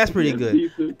 That's pretty good.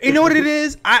 Decent. You know what it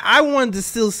is? I wanted to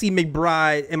still see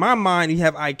McBride. In my mind, you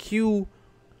have IQ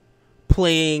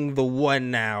playing the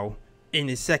one now in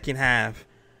the second half.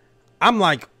 I'm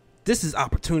like, this is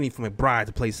opportunity for McBride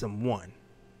to play some one.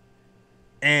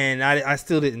 And I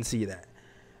still didn't see that.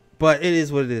 But it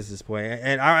is what it is at this point.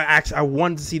 And I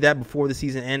wanted to see that before the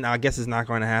season end. I guess it's not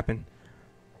going to happen.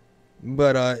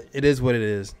 But it is what it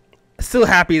is. Still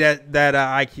happy that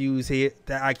IQ's here,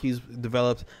 that IQ's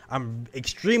developed. I'm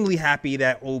extremely happy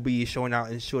that OB is showing out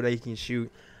and show that he can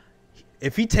shoot.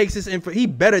 If he takes this he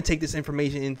better take this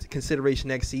information into consideration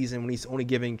next season when he's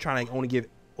trying to only give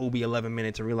OB 11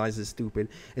 minutes and realize it's stupid.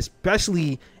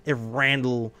 Especially if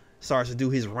Randall starts to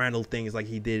do his Randall things like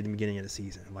he did at the beginning of the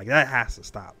season. Like, that has to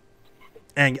stop.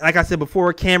 And like I said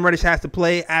before, Cam Reddish has to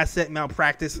play. Asset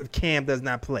malpractice if Cam does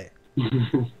not play.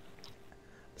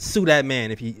 Sue that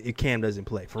man if Cam doesn't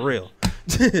play, for real.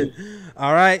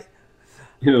 All right.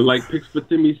 You know, like Picks for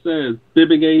Timmy says,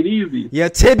 tibbing ain't easy. Yeah,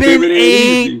 tibbing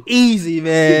ain't easy,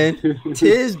 man.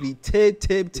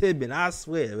 Tibbing. I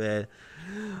swear, man.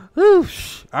 Whew.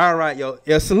 All right, yo.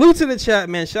 Salute to the chat,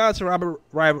 man. Shout out to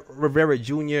Robert Rivera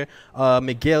Jr.,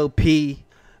 Miguel P.,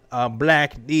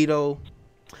 Black Nito,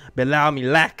 Bilal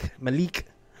Malik.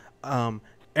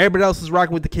 Everybody else is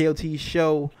rocking with the KOT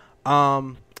show.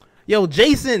 Yo,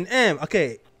 Jason M.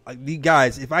 Okay, you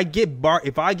guys, if I get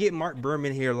Mark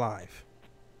Berman here live,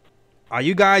 are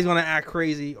you guys gonna act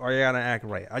crazy or are you gonna act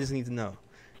right? I just need to know.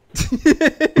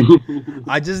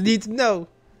 I just need to know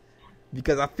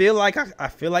because I feel like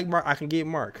Mark. I can get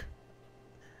Mark.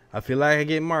 I feel like I can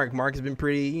get Mark. Mark has been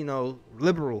pretty, you know,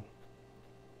 liberal,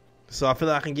 so I feel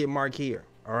like I can get Mark here.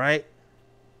 All right,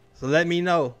 so let me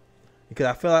know because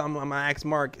I feel like I'm gonna ask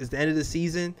Mark. It's the end of the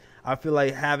season. I feel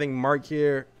like having Mark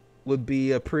here would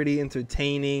be a pretty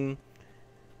entertaining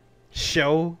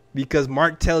show because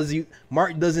Mark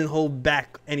doesn't hold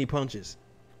back any punches.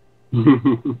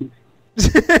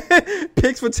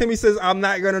 Picks for Timmy says, I'm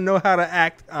not going to know how to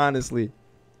act, honestly.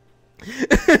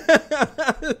 That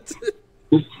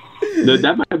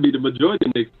might be the majority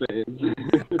of Knicks fans.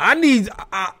 I need,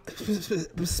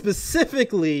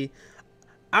 specifically,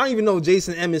 I don't even know if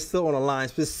Jason M is still on the line.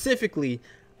 Specifically,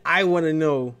 I want to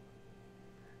know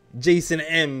Jason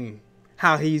M,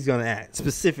 how he's gonna act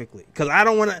specifically, because I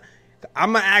don't want to.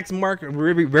 I'm gonna ask Mark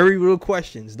very, very real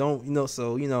questions. Don't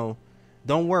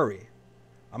worry.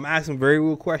 I'm gonna ask him very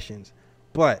real questions,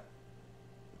 but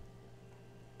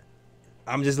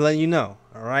I'm just letting you know.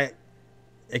 All right,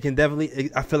 it can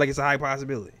definitely. I feel like it's a high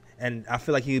possibility, and I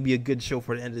feel like he would be a good show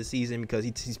for the end of the season because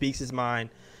he speaks his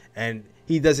mind, and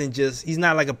he's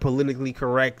not like a politically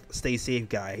correct, stay safe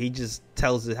guy. He just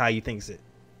tells it how he thinks it.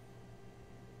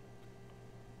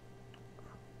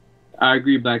 I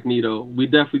agree, Black Nito. We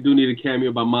definitely do need a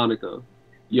cameo by Monica.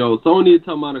 Yo, someone need to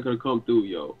tell Monica to come through,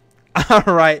 yo. All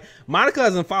right, Monica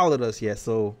hasn't followed us yet,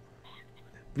 so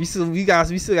we still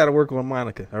got to work on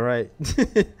Monica. All right.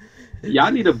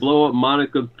 Y'all need to blow up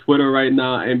Monica's Twitter right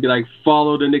now and be like,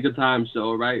 follow the Knick of Time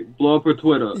Show, right? Blow up her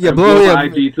Twitter. Yeah, and blow up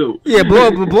IG too. Yeah, blow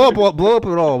up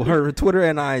it all. Her Twitter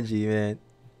and IG, man.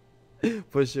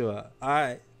 For sure.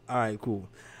 All right, cool.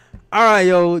 All right,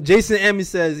 yo. Jason Emmy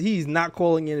says he's not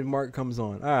calling in if Mark comes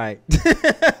on. All right.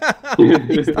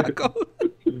 He's not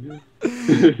calling.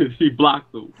 She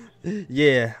blocked him.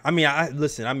 Yeah, I mean, I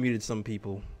muted some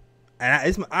people,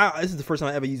 and this is the first time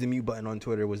I ever used the mute button on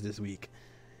Twitter was this week.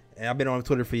 And I've been on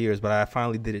Twitter for years, but I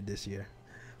finally did it this year.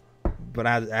 But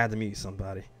I had to mute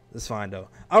somebody. It's fine though.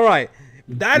 All right,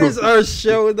 that is our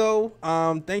show though.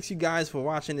 Thanks you guys for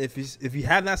watching. If you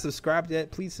have not subscribed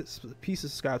yet, please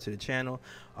subscribe to the channel.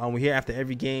 We're here after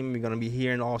every game. We're gonna be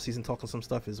here in all season talking some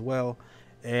stuff as well,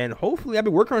 and hopefully I've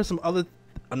been working on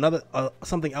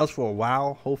something else for a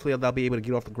while. Hopefully I'll be able to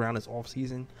get off the ground this off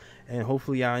season, and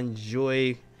hopefully I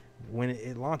enjoy when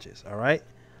it launches. All right.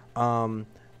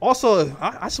 Also,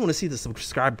 I just want to see the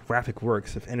subscribe graphic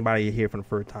works. If anybody here for the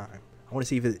first time, I want to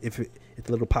see if the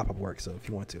little pop up works. So if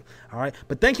you want to, all right.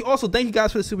 But thank you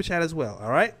guys for the super chat as well. All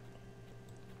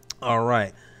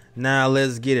right. Now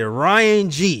let's get it. Ryan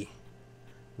G,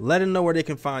 let them know where they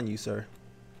can find you, sir.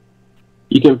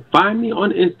 You can find me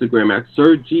on Instagram at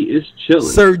Sir G is chillin'.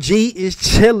 Sir G is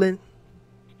chillin'.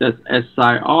 That's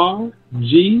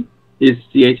SIRG is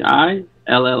CHILLIN.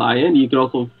 You can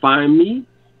also find me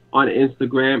on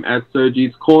Instagram at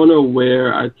Sergi's Corner,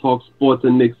 where I talk sports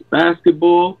and Knicks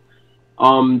basketball.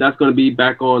 That's going to be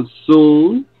back on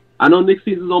soon. I know Knicks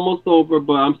season's almost over,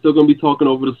 but I'm still going to be talking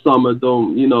over the summer,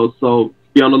 so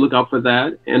be on the lookout for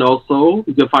that. And also,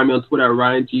 you can find me on Twitter at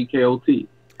RyanGKOT.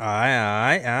 All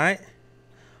right.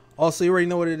 Also, you already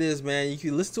know what it is, man. You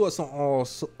can listen to us on all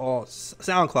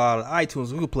SoundCloud, iTunes,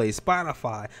 Google Play,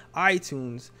 Spotify,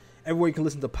 iTunes, everywhere you can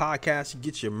listen to podcasts. You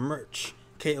get your merch,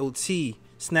 KOT,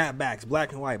 snapbacks,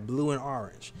 black and white, blue and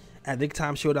orange, at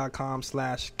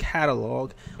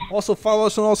nicktimeshow.com/catalog. Also follow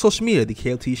us on all social media, the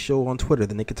KOT Show on Twitter,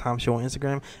 the Knick of Time Show on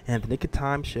Instagram, and the Knick of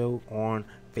Time Show on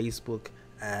Facebook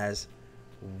as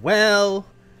well.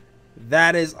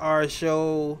 That is our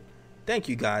show. Thank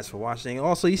you guys for watching.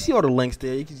 Also, you see all the links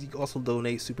there. You can also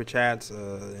donate super chats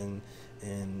and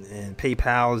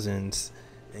PayPals and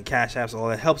Cash Apps. All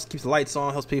that helps keeps the lights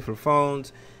on, helps pay for the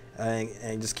phones,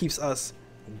 and just keeps us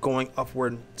going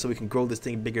upward so we can grow this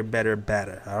thing bigger, better,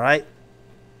 better. All right,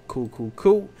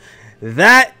 cool.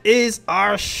 That is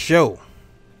our show.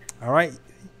 All right,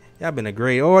 y'all been a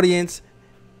great audience.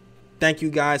 Thank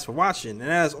you guys for watching, and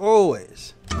as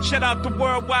always, shout out the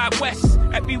World Wide West.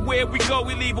 Everywhere we go,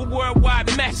 we leave a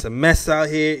worldwide mess. It's a mess out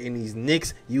here in these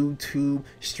Knicks YouTube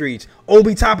streets.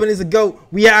 Obi Toppin is a GOAT.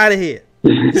 We out of here.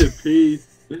 Peace.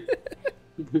 New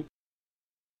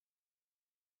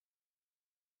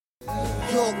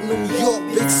York,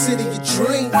 big city of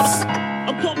dreams.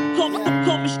 I'm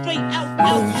coming straight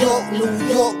out. New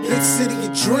York, big city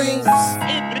of dreams.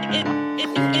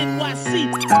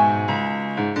 NYC.